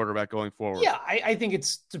NFL quarterback going forward? Yeah, I think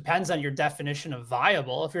it depends on your definition of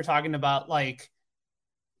viable. If you're talking about like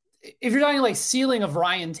ceiling of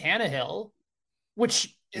Ryan Tannehill,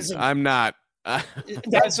 which is I'm not.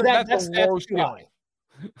 That's a low ceiling.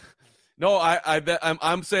 No,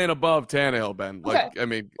 I'm saying above Tannehill, Ben. Like,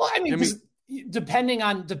 okay. Depending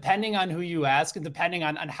on who you ask and depending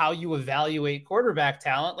on how you evaluate quarterback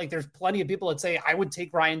talent, like there's plenty of people that say, I would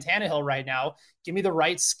take Ryan Tannehill right now. Give me the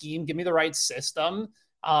right scheme, give me the right system,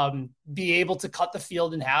 be able to cut the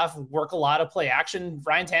field in half, work a lot of play action.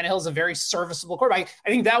 Ryan Tannehill is a very serviceable quarterback. I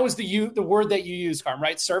think that was the word that you used, Carm,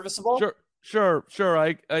 right? Serviceable. Sure.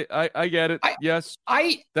 I get it. Yes.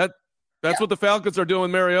 That's what the Falcons are doing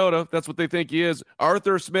with Mariota. That's what they think he is.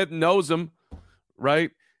 Arthur Smith knows him,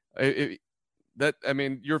 right?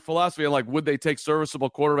 Your philosophy on like, would they take serviceable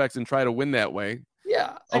quarterbacks and try to win that way?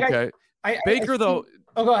 Yeah. Like okay. Baker, though.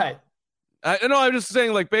 Oh, go ahead. I'm just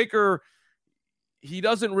saying, like Baker, he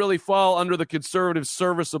doesn't really fall under the conservative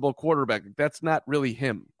serviceable quarterback. That's not really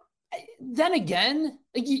him. Then again,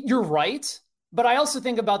 you're right. But I also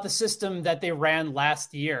think about the system that they ran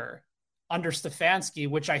last year under Stefanski,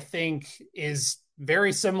 which I think is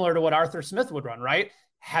very similar to what Arthur Smith would run, right?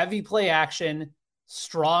 Heavy play action,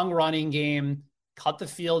 strong running game, cut the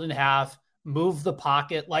field in half, move the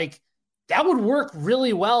pocket. Like that would work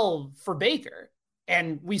really well for Baker.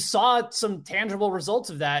 And we saw some tangible results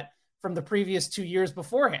of that from the previous 2 years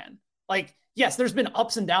beforehand. Like, yes, there's been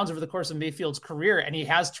ups and downs over the course of Mayfield's career, and he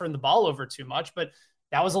has turned the ball over too much, but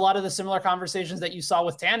that was a lot of the similar conversations that you saw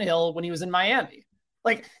with Tannehill when he was in Miami.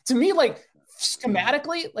 Like, to me, like,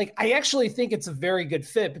 schematically, like, I actually think it's a very good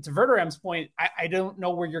fit. But to Verderam's point, I don't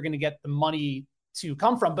know where you're going to get the money to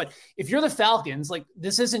come from. But if you're the Falcons, like,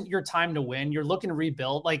 this isn't your time to win. You're looking to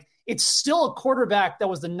rebuild. Like, it's still a quarterback that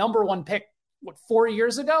was the number one pick, 4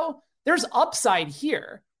 years ago? There's upside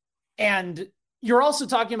here. And you're also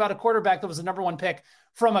talking about a quarterback that was the number one pick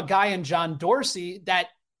from a guy in John Dorsey that,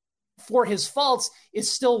 for his faults,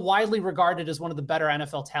 is still widely regarded as one of the better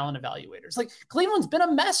NFL talent evaluators. Like, Cleveland's been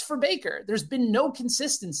a mess for Baker. There's been no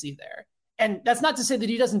consistency there. And that's not to say that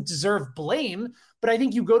he doesn't deserve blame, but I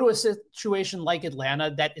think you go to a situation like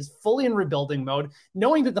Atlanta that is fully in rebuilding mode,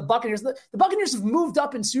 knowing that the Buccaneers have moved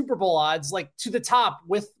up in Super Bowl odds, like to the top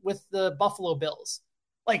with the Buffalo Bills.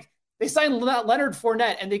 Like they signed Leonard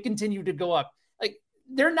Fournette and they continue to go up. Like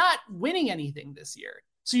they're not winning anything this year.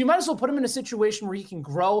 So you might as well put him in a situation where he can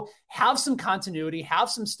grow, have some continuity, have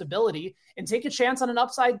some stability, and take a chance on an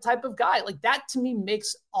upside type of guy. Like that to me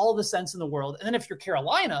makes all the sense in the world. And then if you're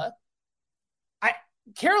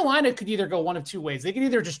Carolina could either go one of two ways. They could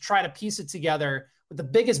either just try to piece it together with the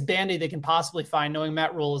biggest Band-Aid they can possibly find, knowing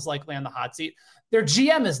Matt Rule is likely on the hot seat. Their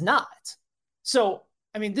GM is not. So,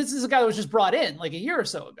 I mean, this is a guy that was just brought in like a year or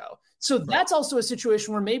so ago. So that's also a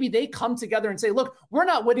situation where maybe they come together and say, look, we're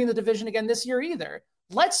not winning the division again this year either.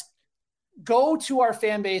 Let's go to our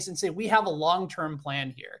fan base and say, we have a long-term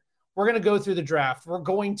plan here. We're going to go through the draft. We're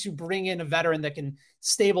going to bring in a veteran that can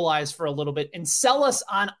stabilize for a little bit and sell us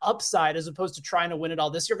on upside as opposed to trying to win it all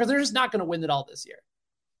this year, because they're just not going to win it all this year.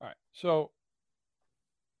 All right. So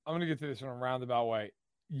I'm going to get to this in a roundabout way.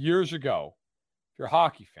 Years ago, if you're a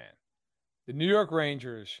hockey fan, the New York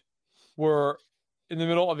Rangers were in the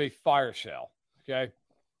middle of a fire sale. Okay.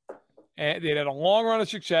 And they had a long run of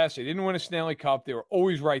success. They didn't win a Stanley Cup. They were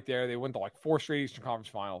always right there. They went to like 4 straight Eastern Conference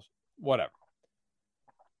Finals, whatever.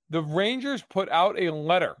 The Rangers put out a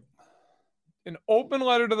letter, an open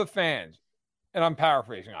letter to the fans, and I'm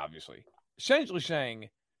paraphrasing, obviously, essentially saying,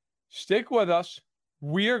 stick with us.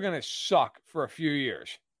 We are going to suck for a few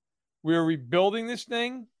years. We are rebuilding this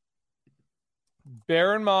thing.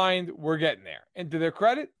 Bear in mind, we're getting there. And to their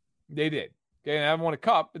credit, they did. Okay, and they haven't won a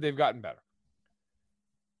cup, but they've gotten better.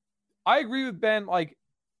 I agree with Ben. Like,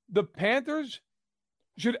 the Panthers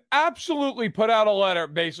should absolutely put out a letter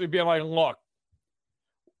basically being like, look,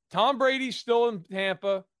 Tom Brady's still in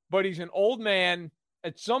Tampa, but he's an old man.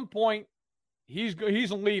 At some point, he's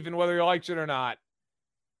leaving, whether he likes it or not.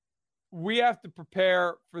 We have to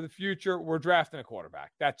prepare for the future. We're drafting a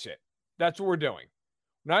quarterback. That's it. That's what we're doing.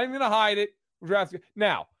 We're not even going to hide it. We're drafting.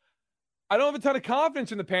 Now, I don't have a ton of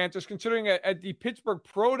confidence in the Panthers, considering at the Pittsburgh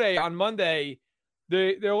Pro Day on Monday,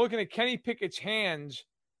 they're looking at Kenny Pickett's hands,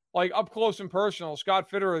 like up close and personal, Scott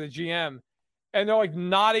Fitterer, the GM, and they're like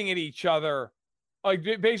nodding at each other. Like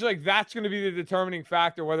basically, like that's going to be the determining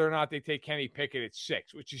factor whether or not they take Kenny Pickett at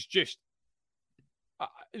 6, which is just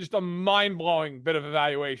a mind-blowing bit of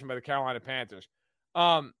evaluation by the Carolina Panthers.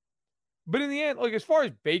 But in the end, like as far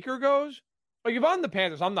as Baker goes, like if I'm the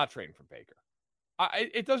Panthers, I'm not trading for Baker.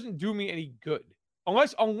 It doesn't do me any good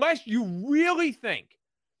unless you really think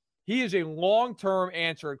he is a long-term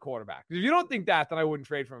answer at quarterback. If you don't think that, then I wouldn't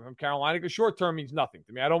trade for him from Carolina, because short-term means nothing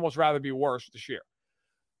to me. I'd almost rather be worse this year.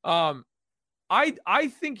 I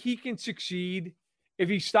think he can succeed if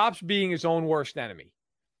he stops being his own worst enemy.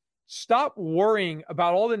 Stop worrying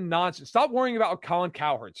about all the nonsense. Stop worrying about what Colin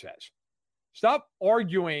Cowherd says. Stop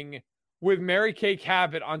arguing with Mary Kay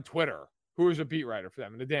Cabot on Twitter, who is a beat writer for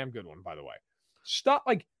them, and a damn good one, by the way.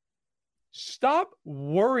 Stop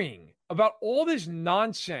worrying about all this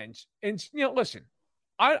nonsense. And, listen,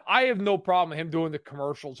 I have no problem with him doing the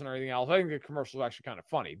commercials and everything else. I think the commercials are actually kind of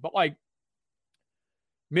funny. But, like,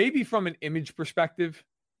 maybe from an image perspective,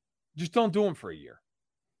 just don't do them for a year.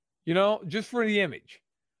 Just for the image.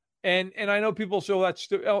 And I know people say,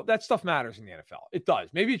 that stuff matters in the NFL. It does.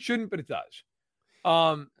 Maybe it shouldn't, but it does.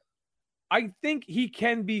 I think he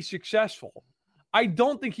can be successful. I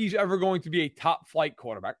don't think he's ever going to be a top flight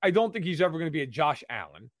quarterback. I don't think he's ever going to be a Josh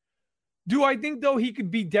Allen. Do I think, though, he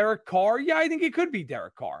could be Derek Carr? Yeah, I think he could be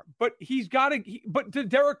Derek Carr. But but to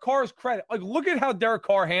Derek Carr's credit, like, look at how Derek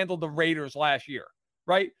Carr handled the Raiders last year,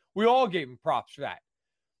 right? We all gave him props for that.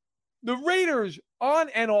 The Raiders, on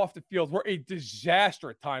and off the field, were a disaster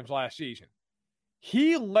at times last season.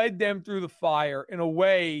 He led them through the fire in a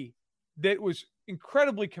way that was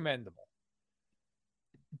incredibly commendable.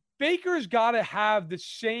 Baker's got to have the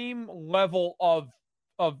same level of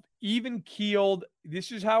even-keeled,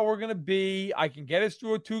 this is how we're going to be. I can get us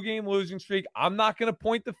through a 2-game losing streak. I'm not going to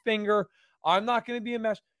point the finger. I'm not going to be a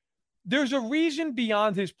mess. There's a reason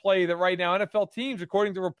beyond his play that right now NFL teams,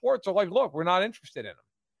 according to reports, are like, look, we're not interested in him.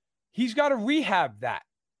 He's got to rehab that.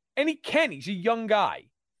 And he can. He's a young guy.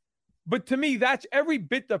 But to me, that's every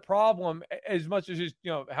bit the problem, as much as his,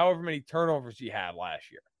 however many turnovers he had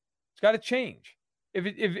last year. It's got to change.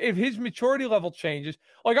 If his maturity level changes,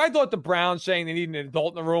 like I thought the Browns saying they needed an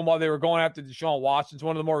adult in the room while they were going after Deshaun Watson is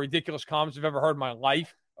one of the more ridiculous comments I've ever heard in my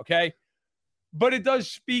life. Okay. But it does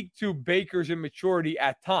speak to Baker's immaturity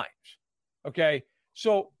at times. Okay.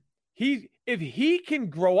 So if he can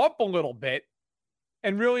grow up a little bit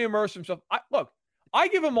and really immerse himself, I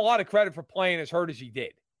give him a lot of credit for playing as hurt as he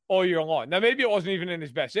did. all year long. Now, maybe it wasn't even in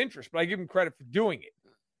his best interest, but I give him credit for doing it.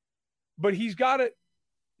 But he's got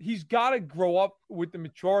to grow up with the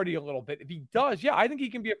maturity a little bit. If he does, I think he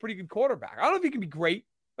can be a pretty good quarterback. I don't know if he can be great.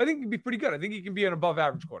 I think he can be pretty good. I think he can be an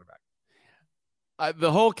above-average quarterback.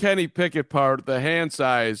 The whole Kenny Pickett part, the hand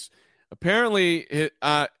size, apparently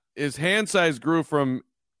his hand size grew from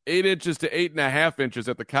 8 inches to 8.5 inches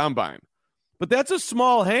at the combine. But that's a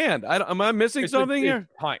small hand. Am I missing something here?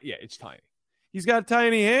 It's tiny. He's got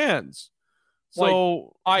tiny hands.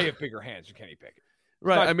 So I have bigger hands than Kenny Pickett.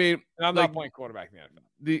 Right. I'm not playing quarterback in the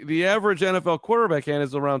NFL. The average NFL quarterback hand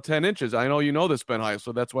is around 10 inches. I know you know this, Ben High,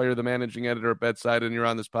 so that's why you're the managing editor at Bedside and you're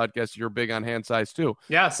on this podcast. You're big on hand size too.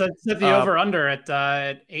 Yeah, set the over-under at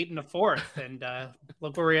 8 1/4, and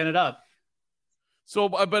look where we ended up. So,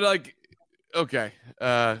 but like, okay,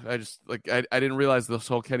 I didn't realize this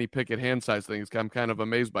whole Kenny Pickett hand size thing. I'm kind of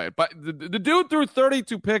amazed by it. But the dude threw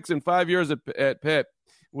 32 picks in 5 years at Pitt,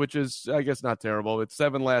 which is, I guess, not terrible. It's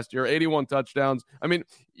 7 last year, 81 touchdowns. I mean,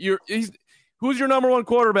 who's your number one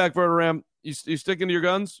quarterback, Verder Ram? You sticking to your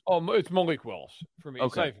guns? Oh, it's Malik Willis for me. Okay.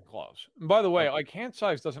 It's not even close. And by the way, hand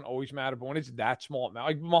size doesn't always matter, but when it's that small,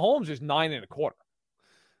 Mahomes is 9 1/4.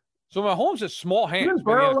 So Mahomes has small hands.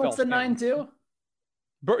 Burrow looks at 9 too.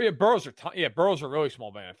 Burrows are really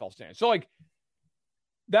small by NFL standards. So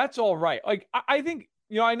that's all right. I think.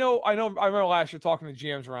 I remember last year talking to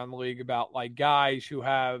GMs around the league about guys who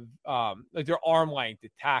have their arm length to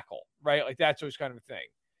tackle, right? That's always kind of a thing.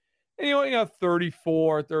 And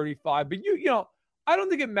 34, 35, but I don't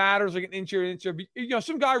think it matters an inch or inch.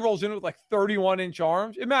 Some guy rolls in with 31-inch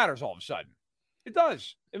arms. It matters all of a sudden. It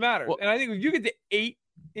does. It matters. Well, and I think if you get to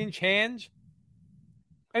 8-inch hands,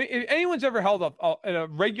 if anyone's ever held up a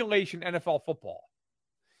regulation NFL football,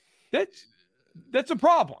 that's a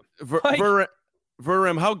problem.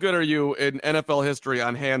 Verem, how good are you in NFL history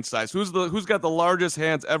on hand size? Who's got the largest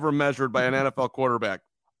hands ever measured by an NFL quarterback?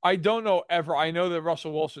 I don't know ever. I know that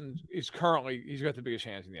Russell Wilson he's got the biggest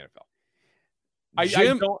hands in the NFL.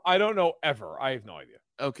 I don't know ever. I have no idea.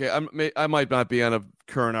 Okay, I might not be on a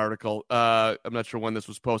current article. I'm not sure when this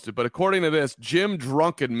was posted, but according to this, Jim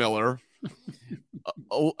Druckenmiller,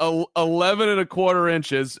 11 1/4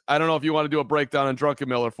 inches. I don't know if you want to do a breakdown on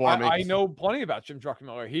Druckenmiller for me. I know plenty about Jim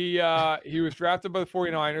Druckenmiller. He was drafted by the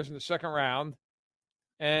 49ers in the second round,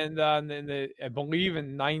 and I believe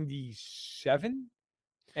in 97,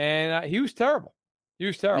 and he was terrible.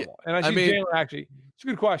 Yeah, and I see Jalen actually. It's a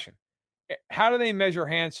good question. How do they measure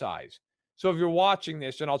hand size? So if you're watching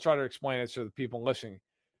this, and I'll try to explain it so the people listening.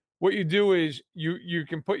 What you do is you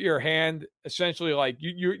can put your hand essentially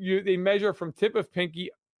they measure from tip of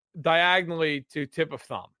pinky diagonally to tip of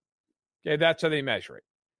thumb. Okay, that's how they measure it.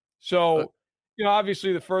 So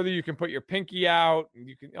obviously the further you can put your pinky out,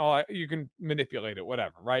 you can manipulate it,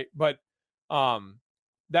 whatever, right? But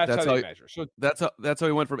that's how they measure. So that's how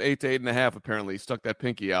he went from 8 to 8.5. Apparently, he stuck that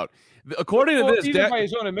pinky out. According to this, even by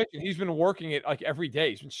his own admission, he's been working it every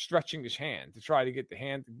day. He's been stretching his hand to try to get the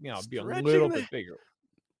hand to be a little bit bigger.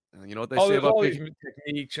 You know what they say about all these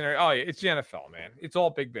techniques and it's the NFL, man. It's all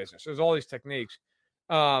big business. There's all these techniques.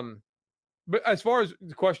 But as far as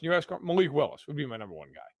the question you asked, Malik Willis would be my number one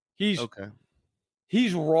guy.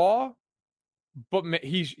 He's raw, but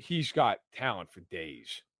he's got talent for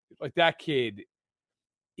days. That kid,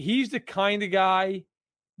 he's the kind of guy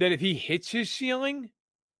that if he hits his ceiling,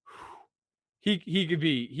 he could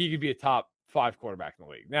be a top 5 quarterback in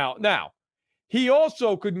the league. Now, he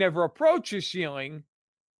also could never approach his ceiling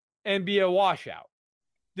and be a washout.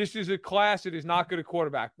 This is a class that is not good at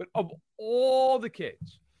quarterback. But of all the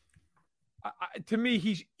kids, to me,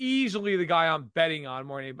 he's easily the guy I'm betting on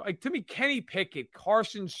more than anybody. To me, Kenny Pickett,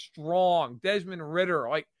 Carson Strong, Desmond Ridder,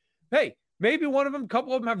 hey, maybe one of them, a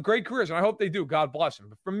couple of them have great careers, and I hope they do. God bless them.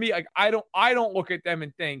 But for me, I don't look at them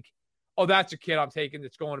and think, oh, that's a kid I'm taking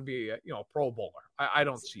that's going to be a Pro Bowler. I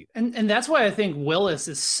don't see that. And that's why I think Willis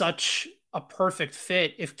is such a perfect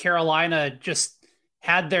fit if Carolina just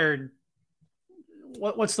had their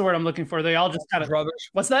what's the word I'm looking for? They all just kind of druthers.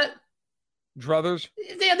 What's that? Druthers.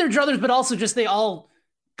 They had their druthers, but also just they all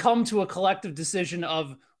come to a collective decision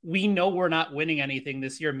of we know we're not winning anything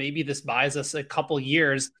this year. Maybe this buys us a couple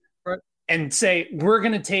years, right? And say we're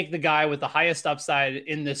going to take the guy with the highest upside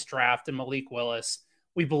in this draft, and Malik Willis.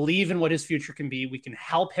 We believe in what his future can be. We can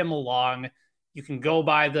help him along. You can go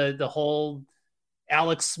by the whole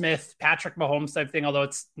Alex Smith, Patrick Mahomes type thing, although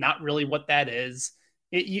it's not really what that is.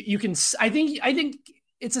 You can. I think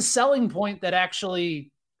it's a selling point that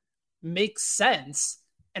actually makes sense,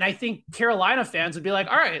 and I think Carolina fans would be like,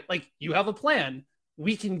 "All right, you have a plan.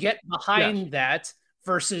 We can get behind that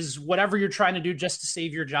versus whatever you're trying to do just to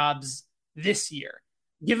save your jobs this year."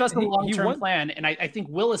 give us a long-term plan. And I think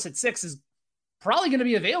Willis at 6 is probably going to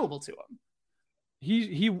be available to him.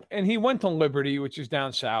 He went to Liberty, which is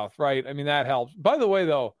down south, right? I mean, that helps. By the way,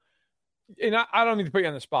 though, and I don't mean to put you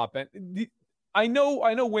on the spot, Ben. I know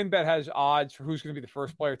WinBet has odds for who's going to be the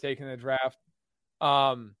first player taken in the draft.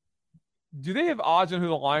 Do they have odds on who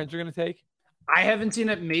the Lions are going to take? I haven't seen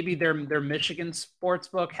it. Maybe their Michigan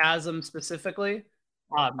sportsbook has them specifically.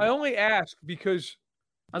 I only ask because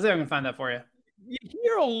I was going to find that for you. You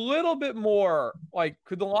hear a little bit more like,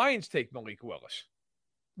 could the Lions take Malik Willis?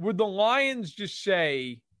 Would the Lions just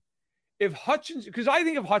say, if Hutchinson, because I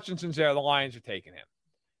think if Hutchinson's there, the Lions are taking him.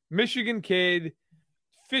 Michigan kid,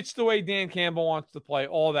 fits the way Dan Campbell wants to play,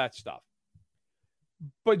 all that stuff.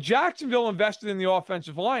 But Jacksonville invested in the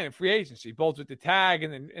offensive line in free agency, both with the tag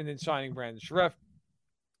and then signing Brandon Scherff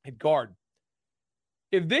at guard.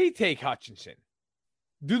 If they take Hutchinson,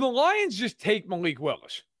 do the Lions just take Malik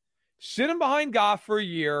Willis, sit him behind Goff for a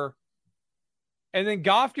year, and then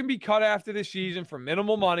Goff can be cut after the season for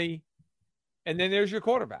minimal money, and then there's your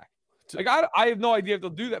quarterback? Like, I have no idea if they'll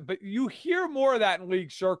do that, but you hear more of that in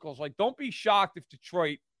league circles. Like, don't be shocked if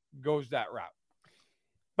Detroit goes that route.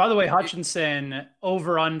 By the way, Hutchinson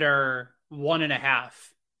over under 1.5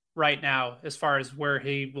 right now, as far as where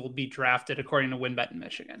he will be drafted, according to WinBet in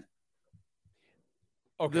Michigan.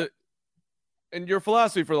 Okay. And your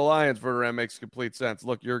philosophy for the Lions, Verderame, makes complete sense.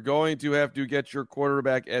 Look, you're going to have to get your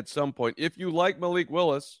quarterback at some point. If you like Malik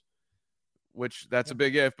Willis, which that's a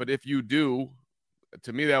big if, but if you do,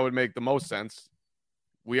 to me, that would make the most sense.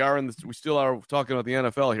 We still are talking about the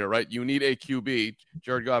NFL here, right? You need a QB.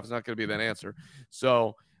 Jared Goff is not going to be that answer.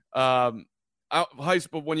 So, Heist,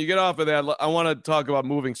 but when you get off of that, I want to talk about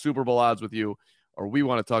moving Super Bowl odds with you, or we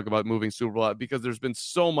want to talk about moving Super Bowl odds, because there's been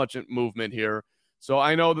so much movement here. So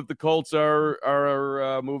I know that the Colts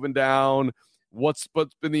are moving down. What's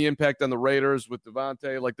been the impact on the Raiders with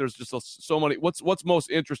Devontae? Like, there's just so many. What's most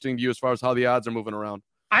interesting to you as far as how the odds are moving around?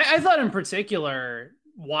 I thought in particular,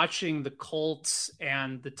 watching the Colts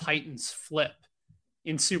and the Titans flip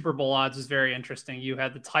in Super Bowl odds was very interesting. You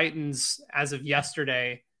had the Titans as of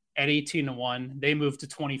yesterday at 18-1. They moved to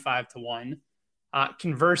 25-1.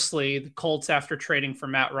 Conversely, the Colts, after trading for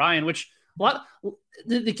Matt Ryan, which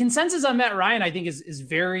the consensus on Matt Ryan, I think, is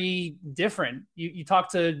very different. You talk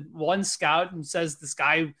to one scout and says this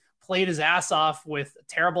guy played his ass off with a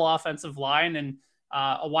terrible offensive line and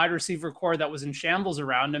a wide receiver core that was in shambles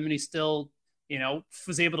around him, and he still,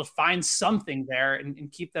 was able to find something there and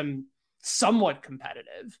keep them somewhat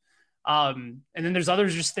competitive. And then there's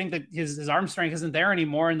others just think that his arm strength isn't there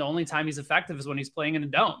anymore, and the only time he's effective is when he's playing in a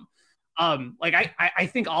dome. I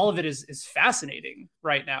think all of it is fascinating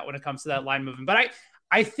right now when it comes to that line movement. But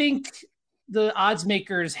I think the odds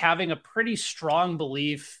makers having a pretty strong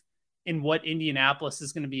belief in what Indianapolis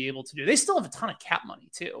is going to be able to do. They still have a ton of cap money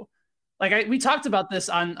too. We talked about this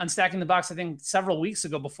on Stacking the Box, I think several weeks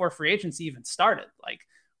ago before free agency even started.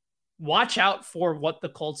 Watch out for what the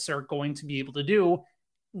Colts are going to be able to do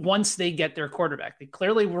once they get their quarterback. They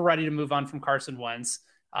clearly were ready to move on from Carson Wentz.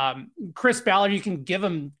 Chris Ballard, you can give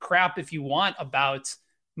him crap if you want about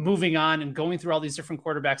moving on and going through all these different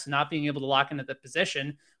quarterbacks and not being able to lock into the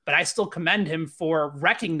position, but I still commend him for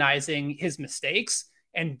recognizing his mistakes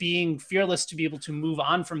and being fearless to be able to move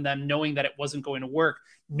on from them, knowing that it wasn't going to work,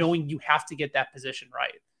 knowing you have to get that position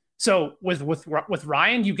right. So with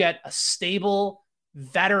Ryan, you get a stable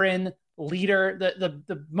veteran leader,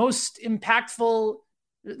 the most impactful,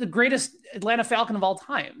 the greatest Atlanta Falcon of all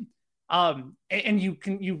time. And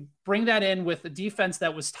you bring that in with a defense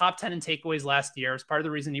that was top 10 in takeaways last year as part of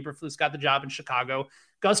the reason Eberflus got the job in Chicago.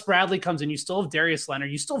 Gus Bradley comes in. You still have Darius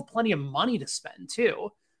Leonard. You still have plenty of money to spend too.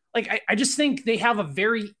 I just think they have a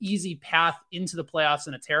very easy path into the playoffs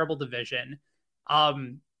in a terrible division.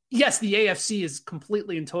 Yes, the AFC is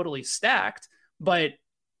completely and totally stacked, but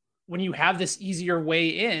when you have this easier way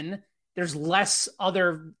in, there's less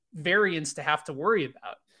other variants to have to worry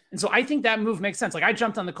about. And so I think that move makes sense. I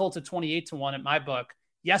jumped on the Colts at 28-1 at my book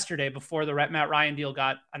yesterday before the Matt Ryan deal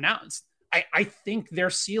got announced. I think their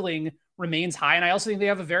ceiling remains high, and I also think they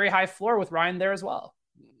have a very high floor with Ryan there as well.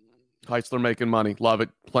 Heisler making money. Love it.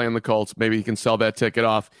 Playing the Colts. Maybe he can sell that ticket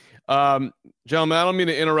off. Gentlemen, I don't mean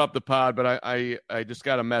to interrupt the pod, but I just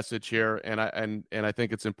got a message here, and I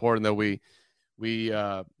think it's important that we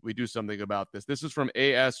do something about this. This is from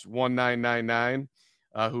AS1999,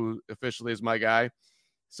 who officially is my guy.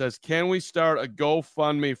 Says, can we start a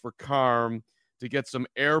GoFundMe for Carm to get some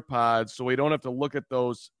AirPods so we don't have to look at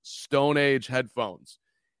those Stone Age headphones?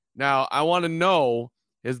 Now, I want to know,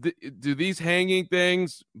 do these hanging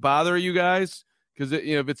things bother you guys? because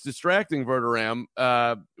if it's distracting, Verderam,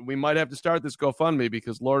 we might have to start this GoFundMe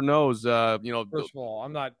because Lord knows, First of all,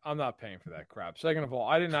 I'm not paying for that crap. Second of all,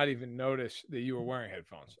 I did not even notice that you were wearing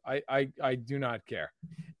headphones. I do not care.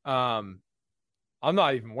 I'm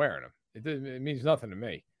not even wearing them. It means nothing to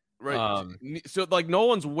me. Right. So like no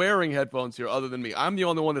one's wearing headphones here other than me. I'm the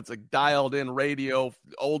only one that's like dialed in radio,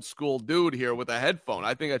 old school dude here with a headphone.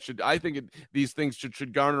 These things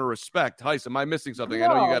should garner respect. Heist, am I missing something? I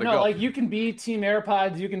know you got to go. Like you can be Team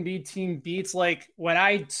AirPods, you can be Team Beats. Like when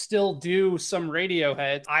I still do some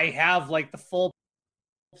Radiohead, I have like the full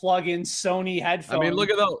plug-in Sony headphones. I mean,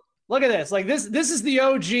 look at those. Look at this. Like this is the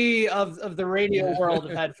OG of the radio world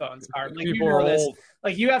of headphones. Like people are old.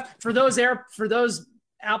 Like you have for those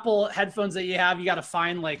Apple headphones that you have, you got to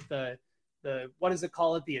find like the what is it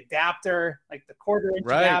called? The adapter, like the quarter-inch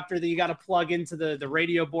adapter that you got to plug into the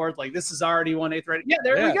radio board. Like this is already 1/8 radio. Yeah,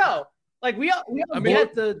 there we go. Like we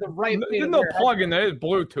get the right. There's no plug in there. It's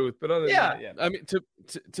Bluetooth, but other than that, yeah. I mean,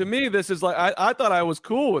 to me, this is like I thought I was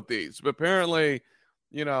cool with these, but apparently,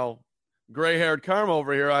 gray-haired Karma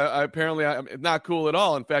over here, I'm not cool at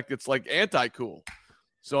all. In fact, it's like anti-cool.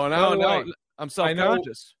 So now I'm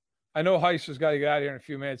self-conscious. I know Heist has got to get out of here in a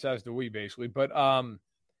few minutes, as do we, basically. But I'm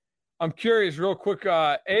curious, real quick,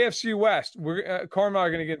 AFC West. We're Karma are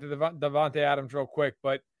going to get to Davante Adams real quick,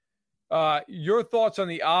 but your thoughts on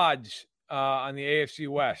the odds on the AFC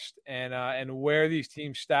West and where these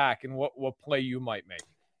teams stack and what play you might make.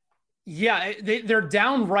 Yeah, they're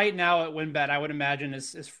down right now at WinBet, I would imagine,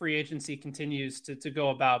 as free agency continues to go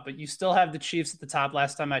about. But you still have the Chiefs at the top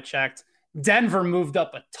last time I checked. Denver moved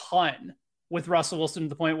up a ton with Russell Wilson to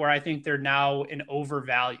the point where I think they're now in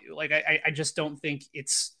overvalue. Like, I just don't think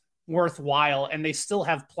it's worthwhile. And they still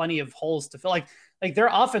have plenty of holes to fill. Like their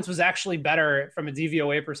offense was actually better from a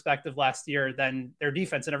DVOA perspective last year than their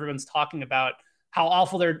defense. And everyone's talking about how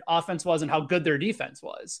awful their offense was and how good their defense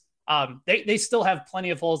was. They still have plenty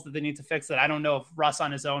of holes that they need to fix that I don't know if Russ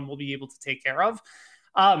on his own will be able to take care of.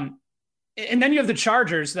 And then you have the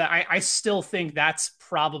Chargers that I still think that's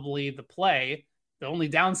probably the play. The only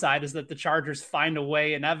downside is that the Chargers find a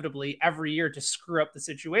way inevitably every year to screw up the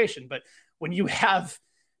situation. But when you have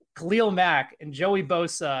Khalil Mack and Joey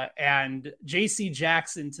Bosa and JC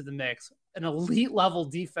Jackson to the mix, an elite level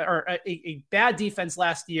defense or a bad defense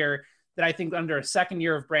last year that I think under a second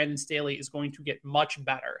year of Brandon Staley is going to get much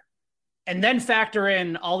better. And then factor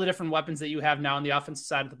in all the different weapons that you have now on the offensive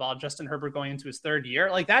side of the ball, Justin Herbert going into his third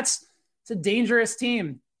year. Like it's a dangerous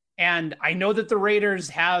team. And I know that the Raiders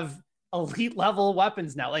have elite level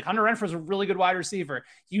weapons now. Like Hunter Renfrow is a really good wide receiver.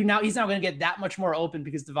 He's now going to get that much more open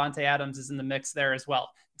because Davante Adams is in the mix there as well.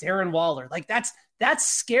 Darren Waller, like that's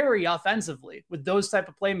scary offensively with those type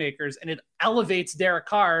of playmakers. And it elevates Derek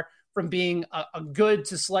Carr from being a good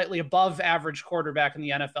to slightly above average quarterback in the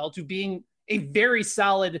NFL to being a very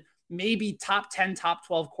solid, maybe top 10, top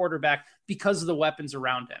 12 quarterback because of the weapons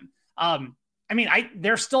around him.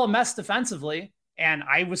 They're still a mess defensively. And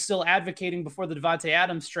I was still advocating before the Davante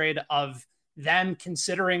Adams trade of them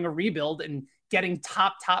considering a rebuild and getting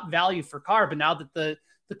top value for Carr. But now that the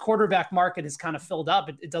quarterback market is kind of filled up,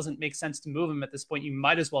 it doesn't make sense to move him at this point. You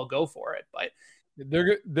might as well go for it. But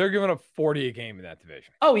they're giving up 40 a game in that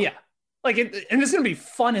division. Oh yeah. And it's going to be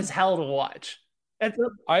fun as hell to watch.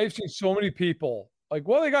 I've seen so many people like,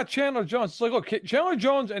 well, they got Chandler Jones. It's like, look, Chandler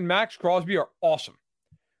Jones and Max Crosby are awesome.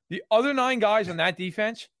 The other 9 guys on that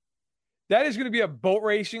defense, that is going to be a boat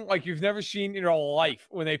racing like you've never seen in your life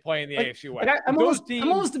when they play in the AFC West. I'm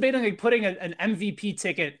almost debating like putting an MVP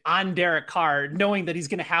ticket on Derek Carr, knowing that he's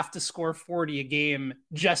going to have to score 40 a game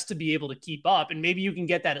just to be able to keep up. And maybe you can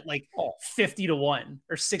get that at like 50-1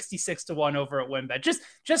 or 66-1 over at WinBet.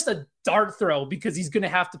 Just a dart throw because he's going to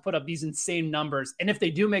have to put up these insane numbers. And if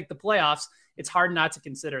they do make the playoffs, it's hard not to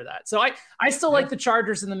consider that. So I still like the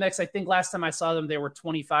Chargers in the mix. I think last time I saw them, they were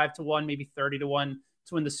 25-1, maybe 30-1.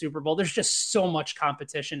 To win the Super Bowl. There's just so much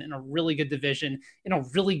competition in a really good division, in a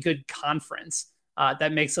really good conference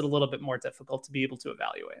that makes it a little bit more difficult to be able to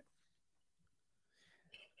evaluate.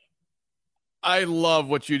 I love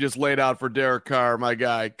what you just laid out for Derek Carr, my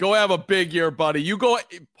guy. Go have a big year, buddy. You go,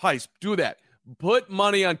 Heist, do that. Put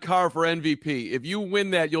money on Carr for MVP. If you win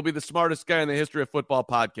that, you'll be the smartest guy in the history of football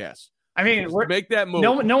podcasts. I mean, make that move.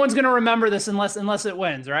 No one's going to remember this unless it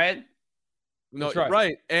wins, right? No,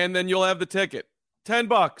 right. And then you'll have the ticket.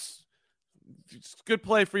 $10. It's good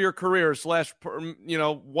play for your career /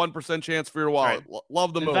 1% chance for your wallet. Right.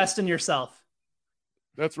 Love the move. Invest in yourself.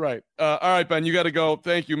 That's right. All right, Ben, you got to go.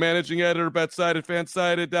 Thank you. Managing editor, BetSided,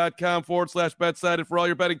 fansided.com /BetSided for all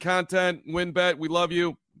your betting content. WinBet. We love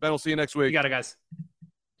you. Ben, we'll see you next week. You got it, guys.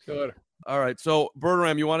 See you later. All right. So,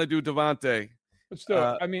 Bertram, you want to do Davante. Let's do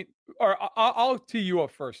it. I mean, or I'll tee you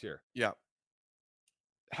up first here. Yeah.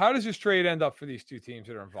 How does this trade end up for these two teams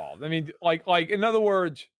that are involved? I mean, like in other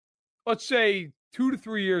words, let's say 2 to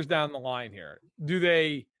 3 years down the line here, do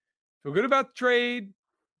they feel good about the trade,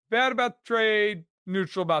 bad about the trade,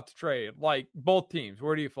 neutral about the trade? Like both teams,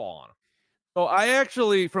 where do you fall on them? So I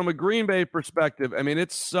actually, from a Green Bay perspective, I mean,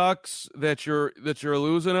 it sucks that you're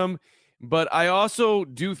losing them, but I also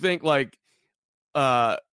do think like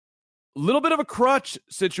a little bit of a crutch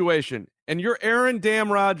situation. And you're Aaron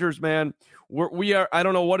Damn Rodgers, man. We are. I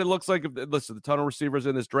don't know what it looks like. Listen, the ton of receivers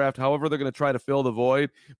in this draft. However, they're going to try to fill the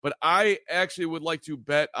void. But I actually would like to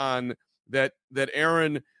bet on that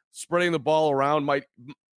Aaron spreading the ball around might.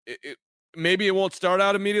 Maybe it won't start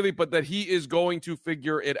out immediately, but that he is going to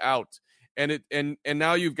figure it out. And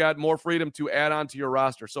now you've got more freedom to add on to your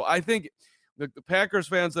roster. So I think the Packers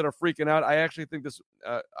fans that are freaking out, I actually think this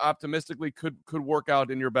optimistically could work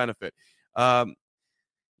out in your benefit. On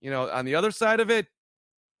the other side of it,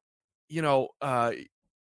 there's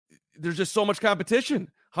just so much competition.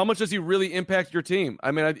 How much does he really impact your team?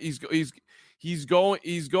 I mean, he's going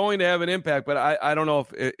to have an impact, but I don't know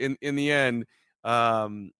if in the end,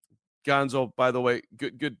 Gonzo, by the way,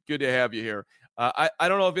 good to have you here. I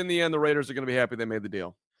don't know if in the end the Raiders are going to be happy they made the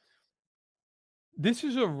deal. This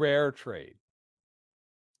is a rare trade.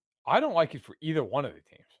 I don't like it for either one of the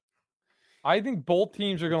teams. I think both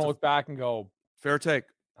teams are going to look back and go, fair take.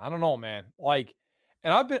 I don't know, man. Like,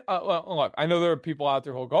 and I've been, look, I know there are people out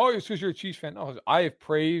there who go, oh, it's because you're a Chiefs fan. No, I have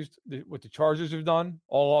praised what the Chargers have done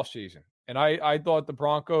all offseason. And I thought the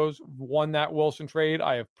Broncos won that Wilson trade.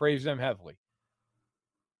 I have praised them heavily.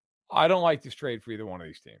 I don't like this trade for either one of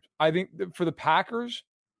these teams. I think for the Packers,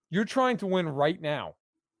 you're trying to win right now.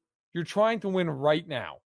 You're trying to win right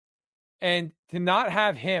now. And to not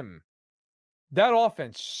have him, that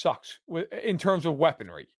offense sucks in terms of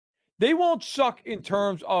weaponry. They won't suck in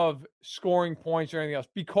terms of scoring points or anything else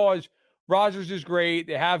because Rodgers is great.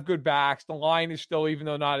 They have good backs. The line is still, even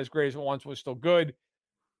though not as great as it once was, still good.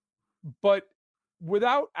 But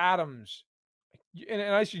without Adams, and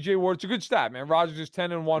I see Jay Ward, it's a good stat, man. Rodgers is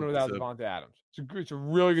 10-1 without Devontae Adams. It's a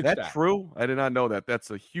really good stat. That's true? I did not know that.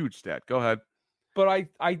 That's a huge stat. Go ahead. But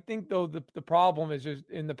I think, though, the problem is just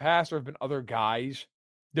in the past there have been other guys.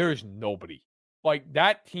 There is nobody. Like,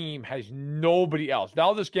 that team has nobody else.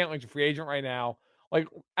 Valdes-Scantling's a free agent right now. Like,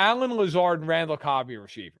 Allen Lazard and Randall Cobb are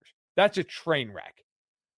receivers. That's a train wreck.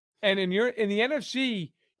 And in the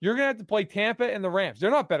NFC, you're going to have to play Tampa and the Rams.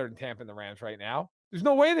 They're not better than Tampa and the Rams right now. There's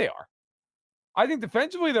no way they are. I think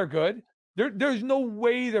defensively they're good. There's no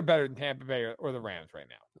way they're better than Tampa Bay or the Rams right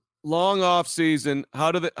now. Long off season.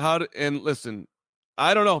 And listen,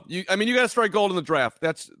 I don't know. You got to strike gold in the draft.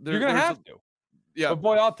 You're going to have to. Yeah. But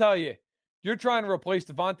boy, I'll tell you, you're trying to replace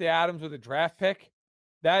Devontae Adams with a draft pick.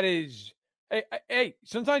 That is, hey,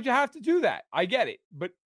 sometimes you have to do that. I get it,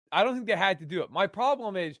 but I don't think they had to do it. My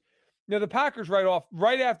problem is, the Packers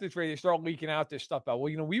right after the trade, they start leaking out this stuff about,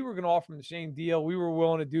 well, we were going to offer him the same deal. We were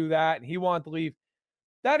willing to do that, and he wanted to leave.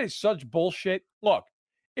 That is such bullshit. Look,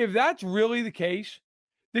 if that's really the case,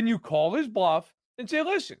 then you call his bluff and say,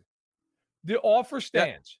 listen, the offer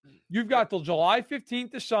stands. Yeah. You've got till July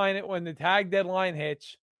 15th to sign it when the tag deadline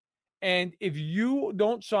hits. And if you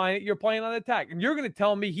don't sign it, you're playing on the tag. And you're going to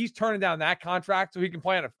tell me he's turning down that contract so he can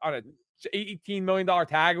play on a $18 million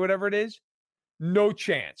tag or whatever it is? No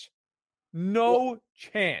chance. No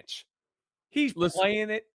chance. He's playing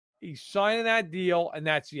it. He's signing that deal, and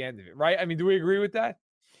that's the end of it, right? I mean, do we agree with that?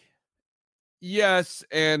 Yes,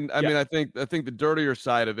 and I mean, I think the dirtier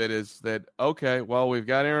side of it is that, okay, well, we've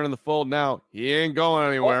got Aaron in the fold now. He ain't going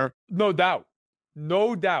anywhere. Oh, no doubt.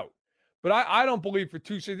 No doubt. But I don't believe for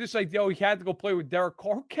 2 seasons. This like, he had to go play with Derek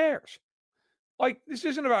Carr. Who cares? Like, this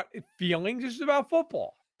isn't about feelings. This is about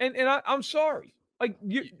football. And I'm sorry. Like,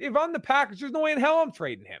 if I'm the Packers, there's no way in hell I'm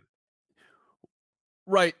trading him.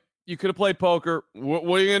 Right. You could have played poker. What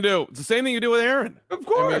are you going to do? It's the same thing you do with Aaron. Of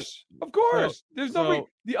course. Of course. There's no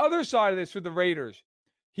the other side of this with the Raiders,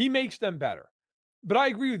 he makes them better. But I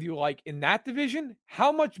agree with you. Like, in that division,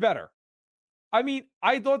 how much better? I mean,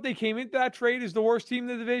 I thought they came into that trade as the worst team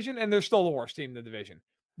in the division, and they're still the worst team in the division.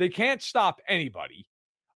 They can't stop anybody.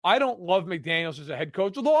 I don't love McDaniels as a head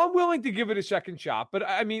coach, although I'm willing to give it a second shot. But,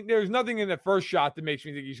 I mean, there's nothing in the first shot that makes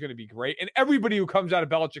me think he's going to be great. And everybody who comes out of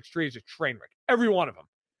Belichick's tree is a train wreck. Every one of them.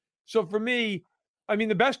 So, for me, I mean,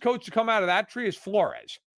 the best coach to come out of that tree is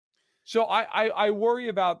Flores. So, I worry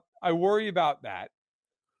about that.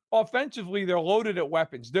 Offensively, they're loaded at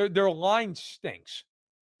weapons. Their line stinks.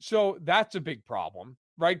 So, that's a big problem,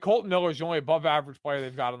 right? Colton Miller is the only above-average player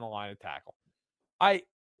they've got on the line of tackle.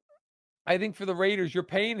 I think for the Raiders, you're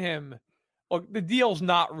paying him look, the deal's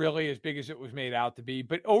not really as big as it was made out to be,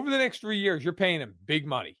 but over the next 3 years, you're paying him big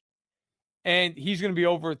money. And he's going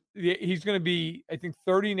to be, I think,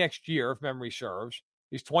 30 next year, if memory serves.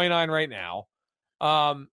 He's 29 right now.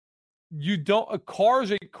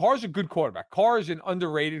 Carr's a good quarterback. Carr is an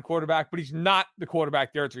underrated quarterback, but he's not the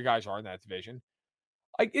quarterback their three guys are in that division.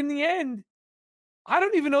 Like, in the end, I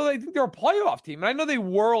don't even know that I think they're a playoff team. And I know they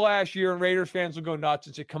were last year, and Raiders fans will go nuts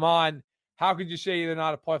and say, come on, how could you say they're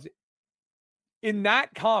not a playoff team? In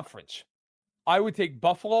that conference, I would take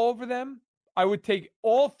Buffalo over them. I would take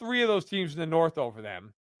all three of those teams in the North over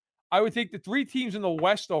them. I would take the three teams in the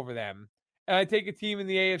West over them. And I'd take a team in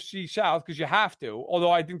the AFC South because you have to,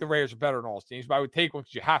 although I think the Raiders are better than all those teams, but I would take one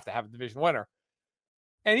because you have to have a division winner.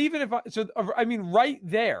 And even if right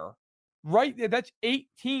there, that's 8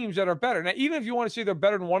 teams that are better. Now, even if you want to say they're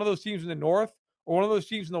better than one of those teams in the North or one of those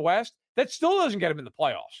teams in the West, that still doesn't get them in the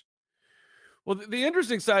playoffs. Well, the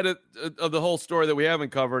interesting side of the whole story that we haven't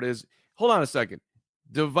covered is, hold on a second.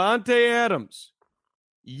 Davante Adams,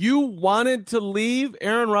 you wanted to leave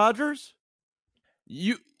Aaron Rodgers?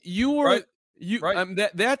 You were right.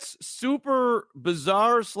 That's super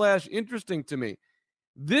bizarre / interesting to me.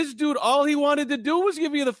 This dude, all he wanted to do was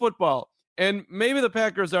give you the football. And maybe the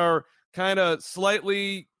Packers are kind of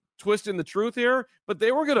slightly twisting the truth here, but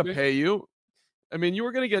they were going to pay you. I mean, you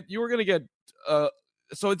were going to get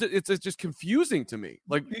so it's just confusing to me.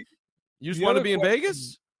 Like, you just want to be in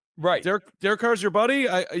Vegas? Right. Derek Carr's your buddy.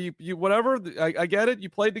 You whatever. I get it. You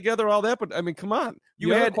played together, all that, but I mean, come on.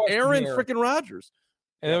 You had Aaron freaking Rodgers.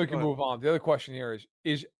 And then we can move on. The other question here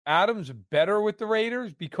is Adams better with the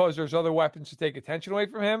Raiders because there's other weapons to take attention away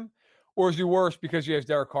from him? Or is he worse because he has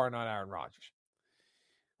Derek Carr and not Aaron Rodgers?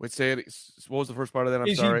 Wait, say it. What was the first part of that?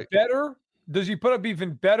 I'm sorry. Is he better? Does he put up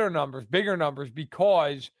even better numbers, bigger numbers,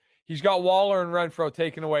 because he's got Waller and Renfro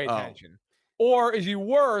taking away attention? Or is he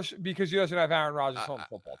worse because he doesn't have Aaron Rodgers on the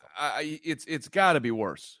football team? It's got to be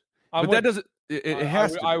worse. But that doesn't. It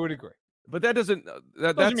has to. I would agree. But that doesn't.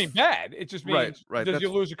 That doesn't mean bad. It just means does you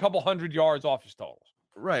lose a couple hundred yards off his totals?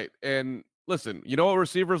 Right. And listen, you know what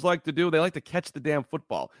receivers like to do? They like to catch the damn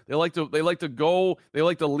football. They like to go. They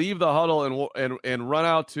like to leave the huddle and run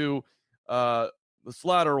out to the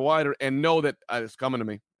slot or wider and know that it's coming to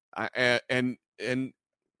me. And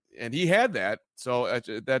he had that. So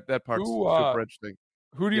that part's super interesting.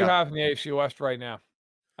 Who do you have in the AFC West right now?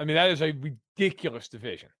 I mean, that is a ridiculous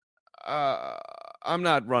division. I'm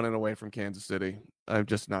not running away from Kansas City. I'm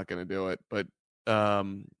just not going to do it. But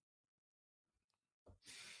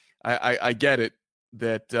I get it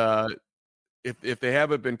that if they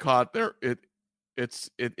haven't been caught there,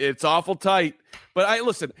 it's awful tight. But I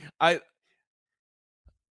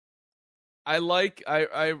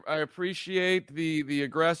appreciate the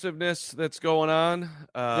aggressiveness that's going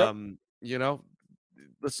on. You know,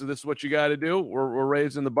 this is what you got to do. We're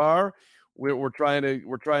raising the bar. We're trying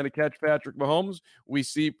to catch Patrick Mahomes. We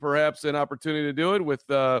see perhaps an opportunity to do it with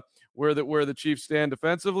where the Chiefs stand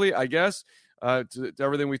defensively, I guess, to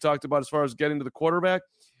everything we talked about as far as getting to the quarterback.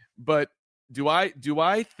 But do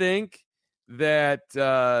I think that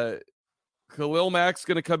Khalil Mack's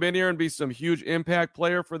going to come in here and be some huge impact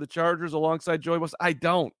player for the Chargers alongside Joey Bosa? I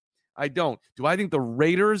don't. Do I think the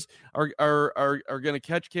Raiders are going to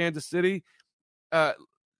catch Kansas City?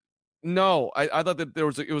 No, I thought that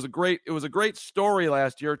it was a great story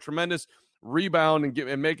last year, tremendous rebound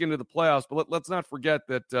and making it to the playoffs. But let's not forget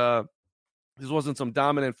that this wasn't some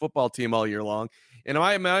dominant football team all year long. And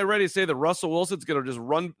am I ready to say that Russell Wilson's going to just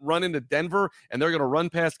run into Denver and they're going to run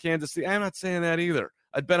past Kansas City? I'm not saying that either.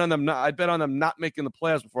 I'd bet on them not making the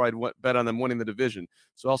playoffs before I'd bet on them winning the division.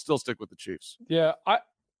 So I'll still stick with the Chiefs. Yeah,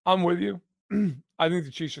 I'm with you. I think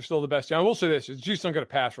the Chiefs are still the best team. I will say this: the Chiefs don't get a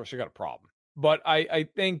pass rush, they got a problem. But I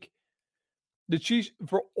think the Chiefs,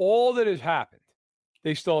 for all that has happened,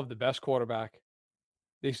 they still have the best quarterback.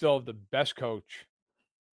 They still have the best coach.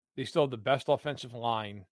 They still have the best offensive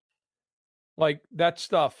line. Like, that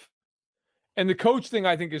stuff. And the coach thing,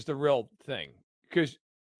 I think, is the real thing. Because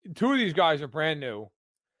 2 of these guys are brand new.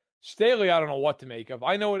 Staley, I don't know what to make of.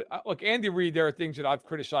 I know it. Look, Andy Reid, there are things that I've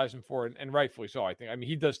criticized him for, and rightfully so, I think. I mean,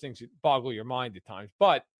 he does things that boggle your mind at times.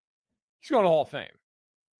 But he's going to Hall of Fame.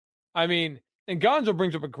 I mean, and Gonzo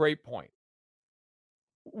brings up a great point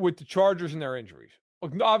with the Chargers and their injuries.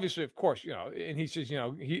 Look, obviously, of course, and he says,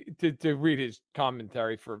 to read his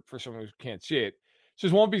commentary for someone who can't see it,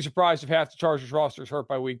 says, won't be surprised if half the Chargers roster is hurt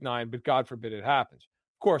by week 9, but God forbid it happens.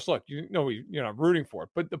 Of course, look, you're not rooting for it,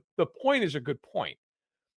 but the point is a good point.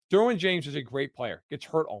 Derwin James is a great player, gets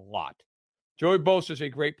hurt a lot. Joey Bosa is a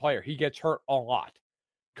great player. He gets hurt a lot.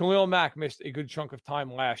 Khalil Mack missed a good chunk of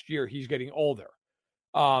time last year. He's getting older.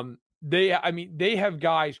 they have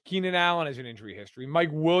guys. Keenan Allen has an injury history. Mike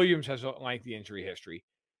Williams has a lengthy injury history.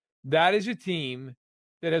 That is a team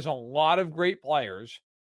that has a lot of great players,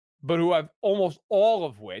 but who have almost all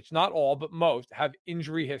of which, not all, but most, have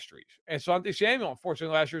injury histories. And Asante Samuel,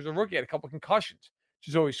 unfortunately, last year as a rookie, had a couple of concussions, which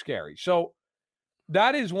is always scary. So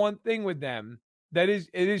that is one thing with them it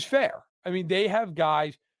is fair. I mean, they have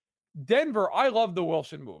guys. Denver, I love the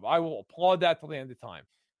Wilson move. I will applaud that till the end of time.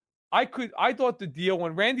 I thought the deal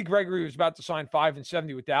when Randy Gregory was about to sign 5 and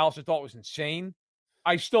 70 with Dallas, I thought it was insane.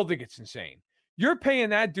 I still think it's insane. You're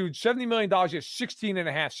paying that dude $70 million, he has 16 and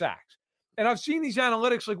a half sacks. And I've seen these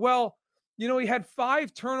analytics like, well, he had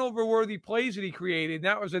 5 turnover-worthy plays that he created. And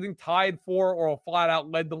that was, I think, tied for or flat out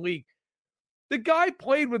led the league. The guy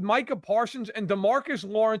played with Micah Parsons and DeMarcus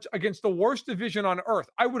Lawrence against the worst division on earth.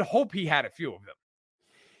 I would hope he had a few of them.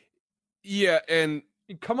 Yeah, and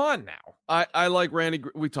come on now. I like Randy.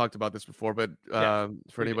 We talked about this before, but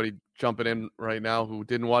for anybody jumping in right now who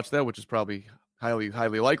didn't watch that, which is probably highly,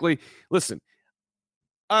 highly likely, listen,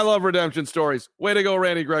 I love redemption stories. Way to go,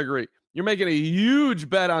 Randy Gregory. You're making a huge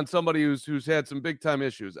bet on somebody who's had some big time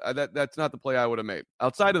issues. That's not the play I would have made.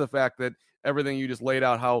 Outside of the fact that everything you just laid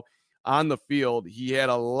out, how on the field he had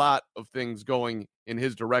a lot of things going in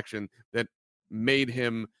his direction that made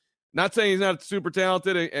him. Not saying he's not super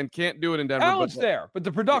talented and can't do it in Denver. Talent's there, but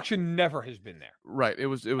the production never has been there. Right. It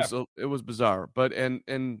was bizarre. But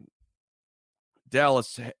and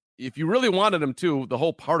Dallas, if you really wanted him to, the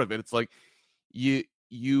whole part of it, it's like you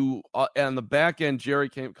on the back end, Jerry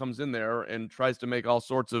comes in there and tries to make all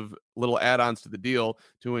sorts of little add-ons to the deal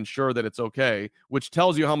to ensure that it's okay, which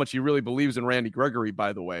tells you how much he really believes in Randy Gregory,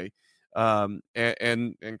 by the way. And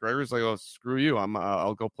Gregory's like, oh, screw you.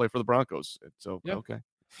 I'll go play for the Broncos. So okay.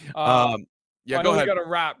 Go ahead. We got to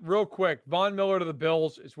wrap real quick. Von Miller to the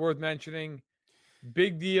Bills is worth mentioning.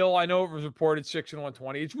 Big deal. I know it was reported 6 and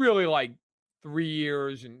 120. It's really like 3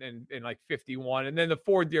 years and like 51, and then the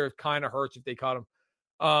 4th year kind of hurts if they cut him.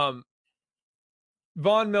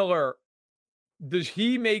 Von Miller, does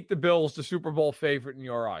he make the Bills the Super Bowl favorite in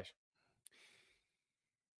your eyes?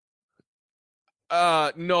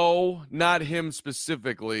 No, not him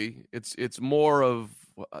specifically. It's more of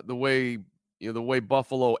the way. The way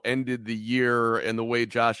Buffalo ended the year and the way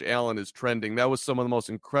Josh Allen is trending. That was some of the most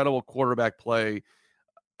incredible quarterback play.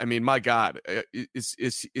 I mean, my God,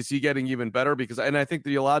 is he getting even better? And I think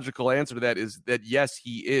the logical answer to that is that yes,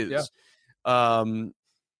 he is. Yeah.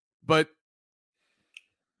 But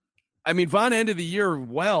I mean, Von ended the year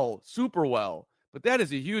well, super well, but that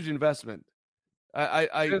is a huge investment.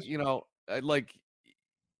 I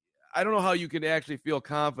don't know how you can actually feel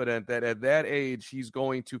confident that at that age he's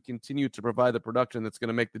going to continue to provide the production that's going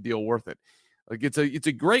to make the deal worth it. Like it's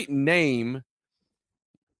a great name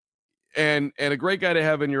and a great guy to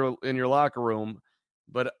have in your locker room,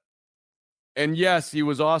 and yes, he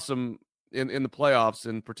was awesome in the playoffs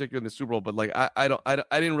and particularly in the Super Bowl. But like I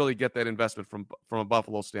didn't really get that investment from a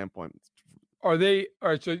Buffalo standpoint. All right?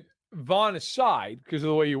 So Von aside, because of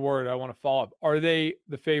the way you worded, I want to follow up. Are they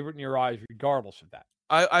the favorite in your eyes, regardless of that?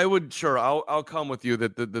 I would sure. I'll come with you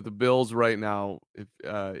that the Bills right now, if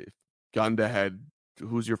gun to head,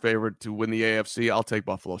 who's your favorite to win the AFC? I'll take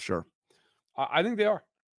Buffalo. Sure. I think they are.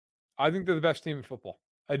 I think they're the best team in football.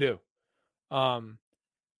 I do.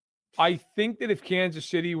 I think that if Kansas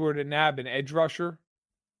City were to nab an edge rusher,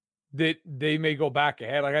 that they may go back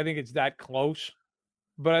ahead. Like I think it's that close,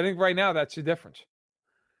 but I think right now that's the difference.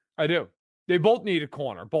 I do. They both need a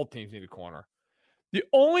corner. Both teams need a corner. The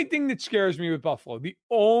only thing that scares me with Buffalo, the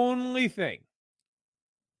only thing,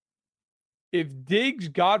 if Diggs,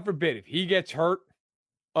 God forbid, if he gets hurt,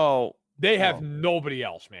 they have nobody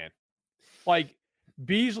else, man. Like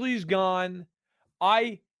Beasley's gone.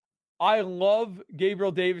 I love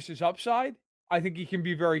Gabriel Davis's upside. I think he can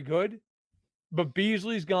be very good, but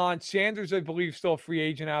Beasley's gone. Sanders, I believe, still a free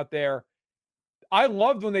agent out there. I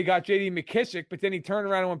loved when they got J.D. McKissick, but then he turned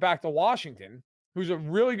around and went back to Washington, who's a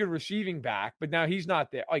really good receiving back, but now he's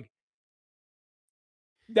not there. Like,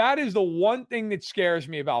 that is the one thing that scares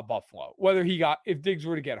me about Buffalo. Whether if Diggs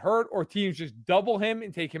were to get hurt or teams just double him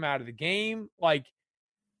and take him out of the game, like,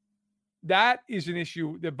 that is an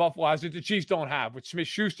issue that Buffalo has that the Chiefs don't have, with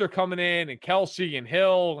Smith-Schuster coming in and Kelsey and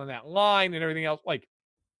Hill and that line and everything else. Like,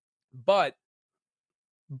 but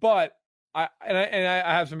I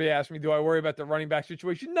have somebody ask me, do I worry about the running back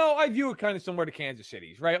situation? No, I view it kind of similar to Kansas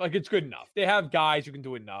City's, right? Like, it's good enough. They have guys who can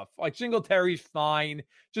do enough. Like, Singletary's fine,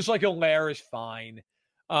 just like Hilaire is fine.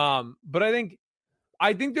 But I think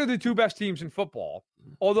they're the two best teams in football.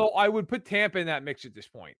 Although I would put Tampa in that mix at this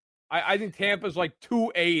point. I think Tampa's like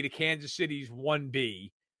 2A to Kansas City's 1B.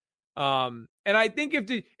 And I think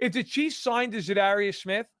if the Chiefs signed to Zadarius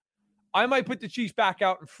Smith, I might put the Chiefs back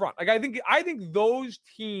out in front. Like I think those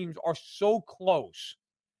teams are so close.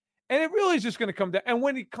 And it really is just going to come down. And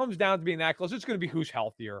when it comes down to being that close, it's going to be who's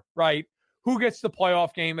healthier, right? Who gets the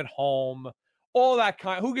playoff game at home, all that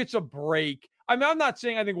kind. Who gets a break? I mean, I'm not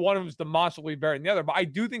saying I think one of them is demonstrably better than the other, but I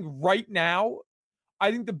do think right now,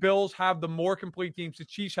 I think the Bills have the more complete teams. The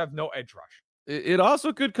Chiefs have no edge rush. It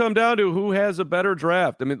also could come down to who has a better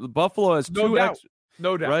draft. I mean, Buffalo has no doubt,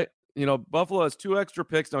 right? You know, Buffalo has 2 extra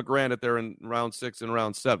picks. Now, granted, they're in round 6 and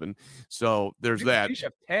round 7, so there's that. The Chiefs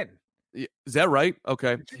have 10. Is that right?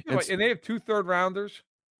 Okay. And they have 2 third-rounders.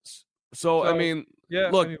 So, I mean, yeah.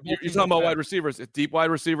 Look, you're talking about wide receivers. It's deep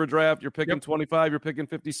wide receiver draft. You're picking 25. You're picking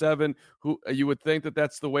 57. Who you would think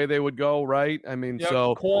that's the way they would go, right? I mean,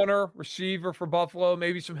 so corner, receiver for Buffalo,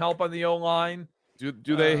 maybe some help on the O-line.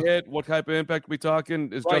 Do they hit? What type of impact are we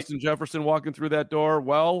talking? Is Justin Jefferson walking through that door?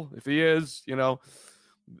 Well, if he is,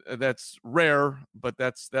 that's rare, but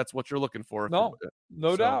that's what you're looking for.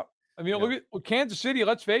 No doubt. I mean, look at Kansas City.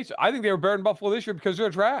 Let's face it. I think they were better than Buffalo this year because of their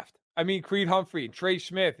draft. I mean, Creed Humphrey, Trey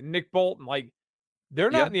Smith, and Nick Bolton. Like, they're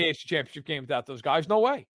not in the AFC Championship game without those guys. No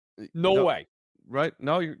way. No way. Right?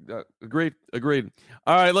 No, you agreed.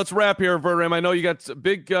 All right, let's wrap here, Verderame. I know you got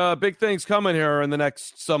big things coming here in the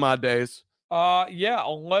next some odd days.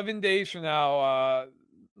 11 days from now,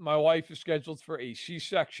 my wife is scheduled for a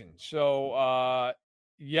C-section. So,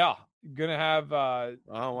 gonna have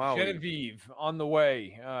Genevieve on the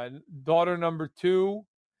way, daughter number 2.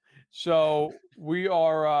 So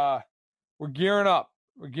we're gearing up.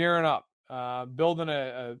 Building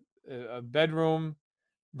a bedroom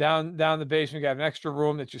down the basement. We got an extra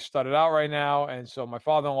room that's just studded out right now, and so my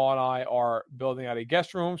father-in-law and I are building out a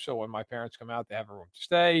guest room. So when my parents come out, they have a room to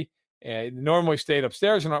stay. And normally stayed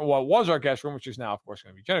upstairs in what was our guest room, which is now, of course,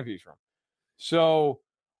 going to be Genevieve's room. So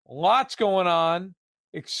lots going on.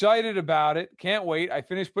 Excited about it. Can't wait. I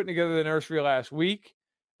finished putting together the nursery last week.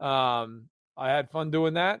 I had fun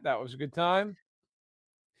doing that. That was a good time.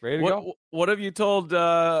 Ready to go? What have you told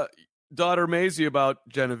daughter Maisie about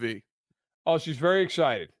Genevieve? Oh, she's very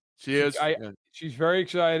excited. She is. She's very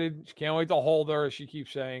excited. She can't wait to hold her, as she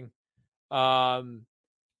keeps saying.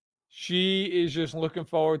 She is just looking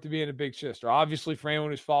forward to being a big sister. Obviously, for anyone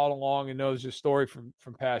who's followed along and knows this story from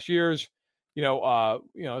past years,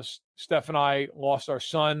 Steph and I lost our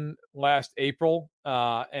son last April,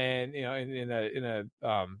 and in a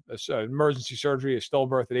emergency surgery, a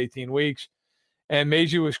stillbirth at 18 weeks, and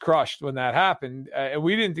Maisie was crushed when that happened. And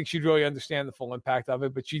we didn't think she'd really understand the full impact of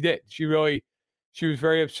it, but she did. She was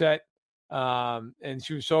very upset. And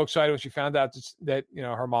she was so excited when she found out that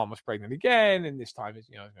her mom was pregnant again, and this time it's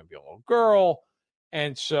going to be a little girl,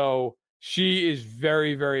 and so she is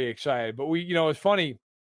very, very excited. But it's funny.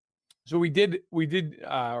 So we did.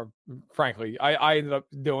 Frankly, I ended up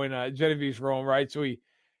doing Genevieve's room, right? So we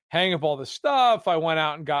hang up all the stuff. I went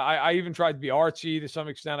out and I even tried to be artsy to some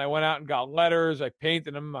extent. I went out and got letters. I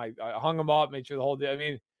painted them. I hung them up. Made sure the whole day. I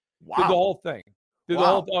mean, did the whole thing.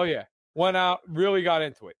 Oh yeah. Went out. Really got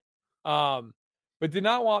into it. But did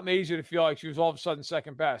not want Maisie to feel like she was all of a sudden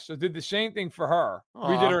second best. So did the same thing for her. Aww.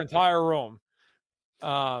 We did her entire room.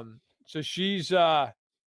 So she's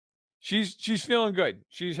feeling good.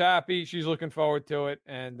 She's happy. She's looking forward to it.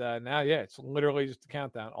 And now, it's literally just a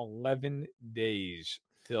countdown. 11 days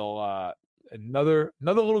till another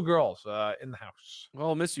little girl's in the house. Well,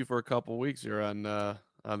 I'll miss you for a couple weeks here on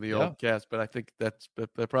the old cast, but I think that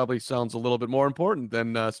probably sounds a little bit more important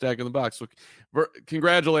than Stacking the Box. So,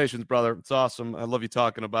 congratulations, brother! It's awesome. I love you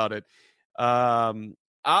talking about it.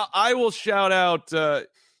 I will shout out.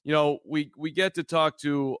 We get to talk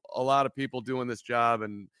to a lot of people doing this job,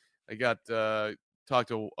 and I got talked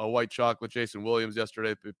to a White Chocolate, Jason Williams,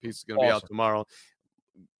 yesterday. The piece is going to be out tomorrow.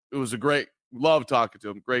 It was love talking to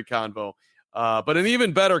him. Great convo, but an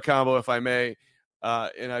even better convo, if I may.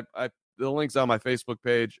 And I the link's on my Facebook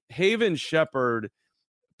page. Haven Shepard,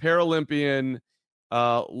 Paralympian,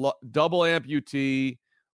 double amputee,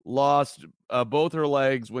 lost both her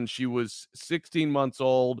legs when she was 16 months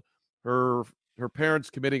old. Her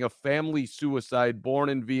parents committing a family suicide, born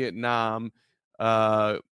in Vietnam.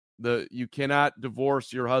 You cannot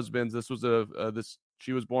divorce your husbands. This was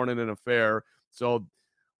she was born in an affair. So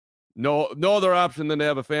no other option than to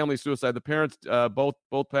have a family suicide. The parents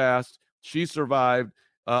both passed. She survived.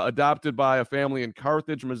 Adopted by a family in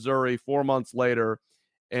Carthage, Missouri, 4 months later,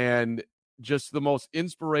 and just the most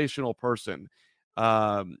inspirational person.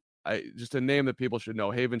 Just a name that people should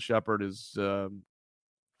know. Haven Shepard is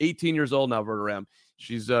 18 years old now, Verderame.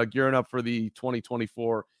 She's gearing up for the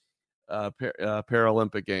 2024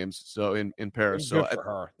 Paralympic Games, so in Paris. Good for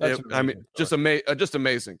her. That's just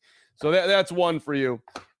amazing. So that's one for you.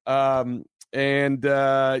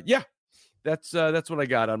 that's what I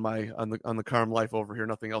got on the Carm life over here.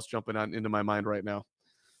 Nothing else jumping into my mind right now.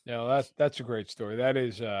 No, that's a great story. That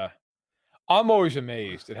is, I'm always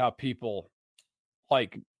amazed at how people,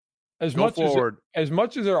 like, as much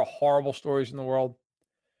as there are horrible stories in the world,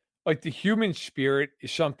 like, the human spirit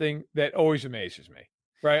is something that always amazes me.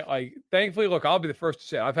 Right? Like, thankfully, look, I'll be the first to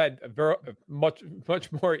say I've had a much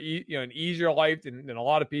more an easier life than a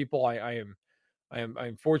lot of people.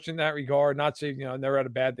 I'm fortunate in that regard. Not saying never had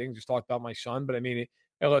a bad thing. Just talked about my son, but I mean,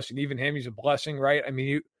 listen, even him, he's a blessing, right? I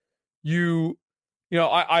mean,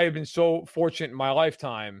 I have been so fortunate in my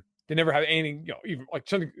lifetime to never have anything, even like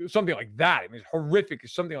something like that. I mean, it's horrific.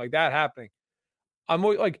 Is something like that happening? I'm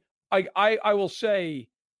always, like, I will say,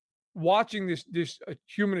 watching this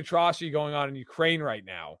human atrocity going on in Ukraine right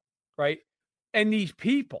now, right? And these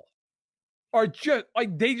people are just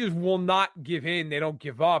like, they just will not give in. They don't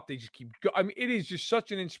give up. They just keep going. I mean, it is just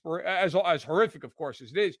such an inspiration, as horrific, of course,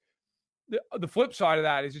 as it is. The flip side of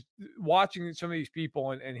that is just watching some of these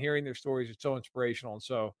people and hearing their stories. It's so inspirational. And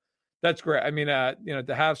so that's great. I mean,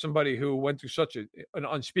 to have somebody who went through such an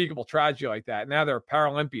unspeakable tragedy like that. Now they're a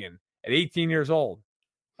Paralympian at 18 years old.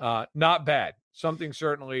 Not bad. Something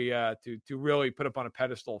certainly to really put up on a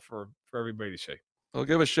pedestal for everybody to see. I'll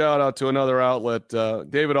give a shout out to another outlet.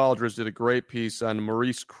 David Aldridge did a great piece on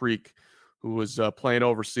Maurice Creek, who was playing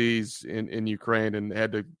overseas in Ukraine and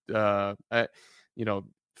had to,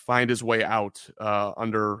 find his way out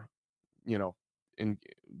under, in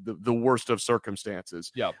the worst of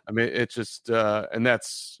circumstances. Yeah. I mean, it's just, and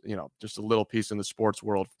that's, just a little piece in the sports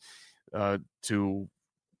world to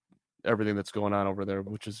everything that's going on over there,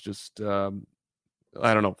 which is just,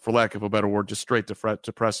 I don't know, for lack of a better word, just straight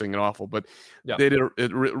depressing and awful, but they did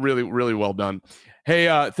it really, really well done. Hey,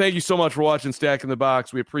 thank you so much for watching Stacking the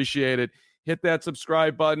Box. We appreciate it. Hit that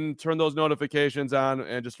subscribe button, turn those notifications on.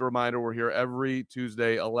 And just a reminder, we're here every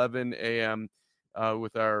Tuesday, 11 a.m.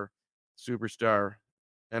 With our superstar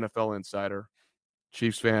NFL insider,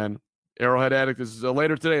 Chiefs fan, Arrowhead Addict. This is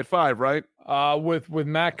later today at 5, right? With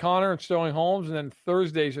Matt Connor and Sterling Holmes, and then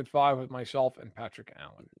Thursdays at 5 with myself and Patrick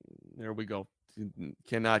Allen. There we go.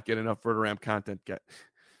 Cannot get enough Verderame content.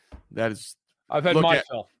 That is, I've had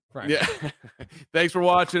myself. Frankly. Yeah. Thanks for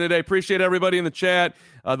watching today. Appreciate everybody in the chat.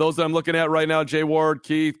 Those that I'm looking at right now: Jay Ward,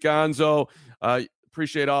 Keith, Gonzo.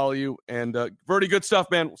 Appreciate all of you. And Verdi, good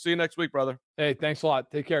stuff, man. We'll see you next week, brother. Hey, thanks a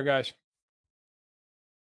lot. Take care, guys.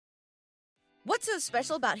 What's so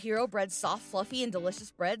special about Hero Bread's soft, fluffy, and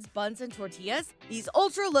delicious breads, buns, and tortillas? These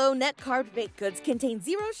ultra-low net-carb baked goods contain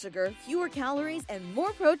 0 sugar, fewer calories, and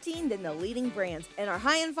more protein than the leading brands, and are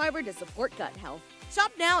high in fiber to support gut health.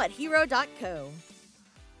 Shop now at Hero.co.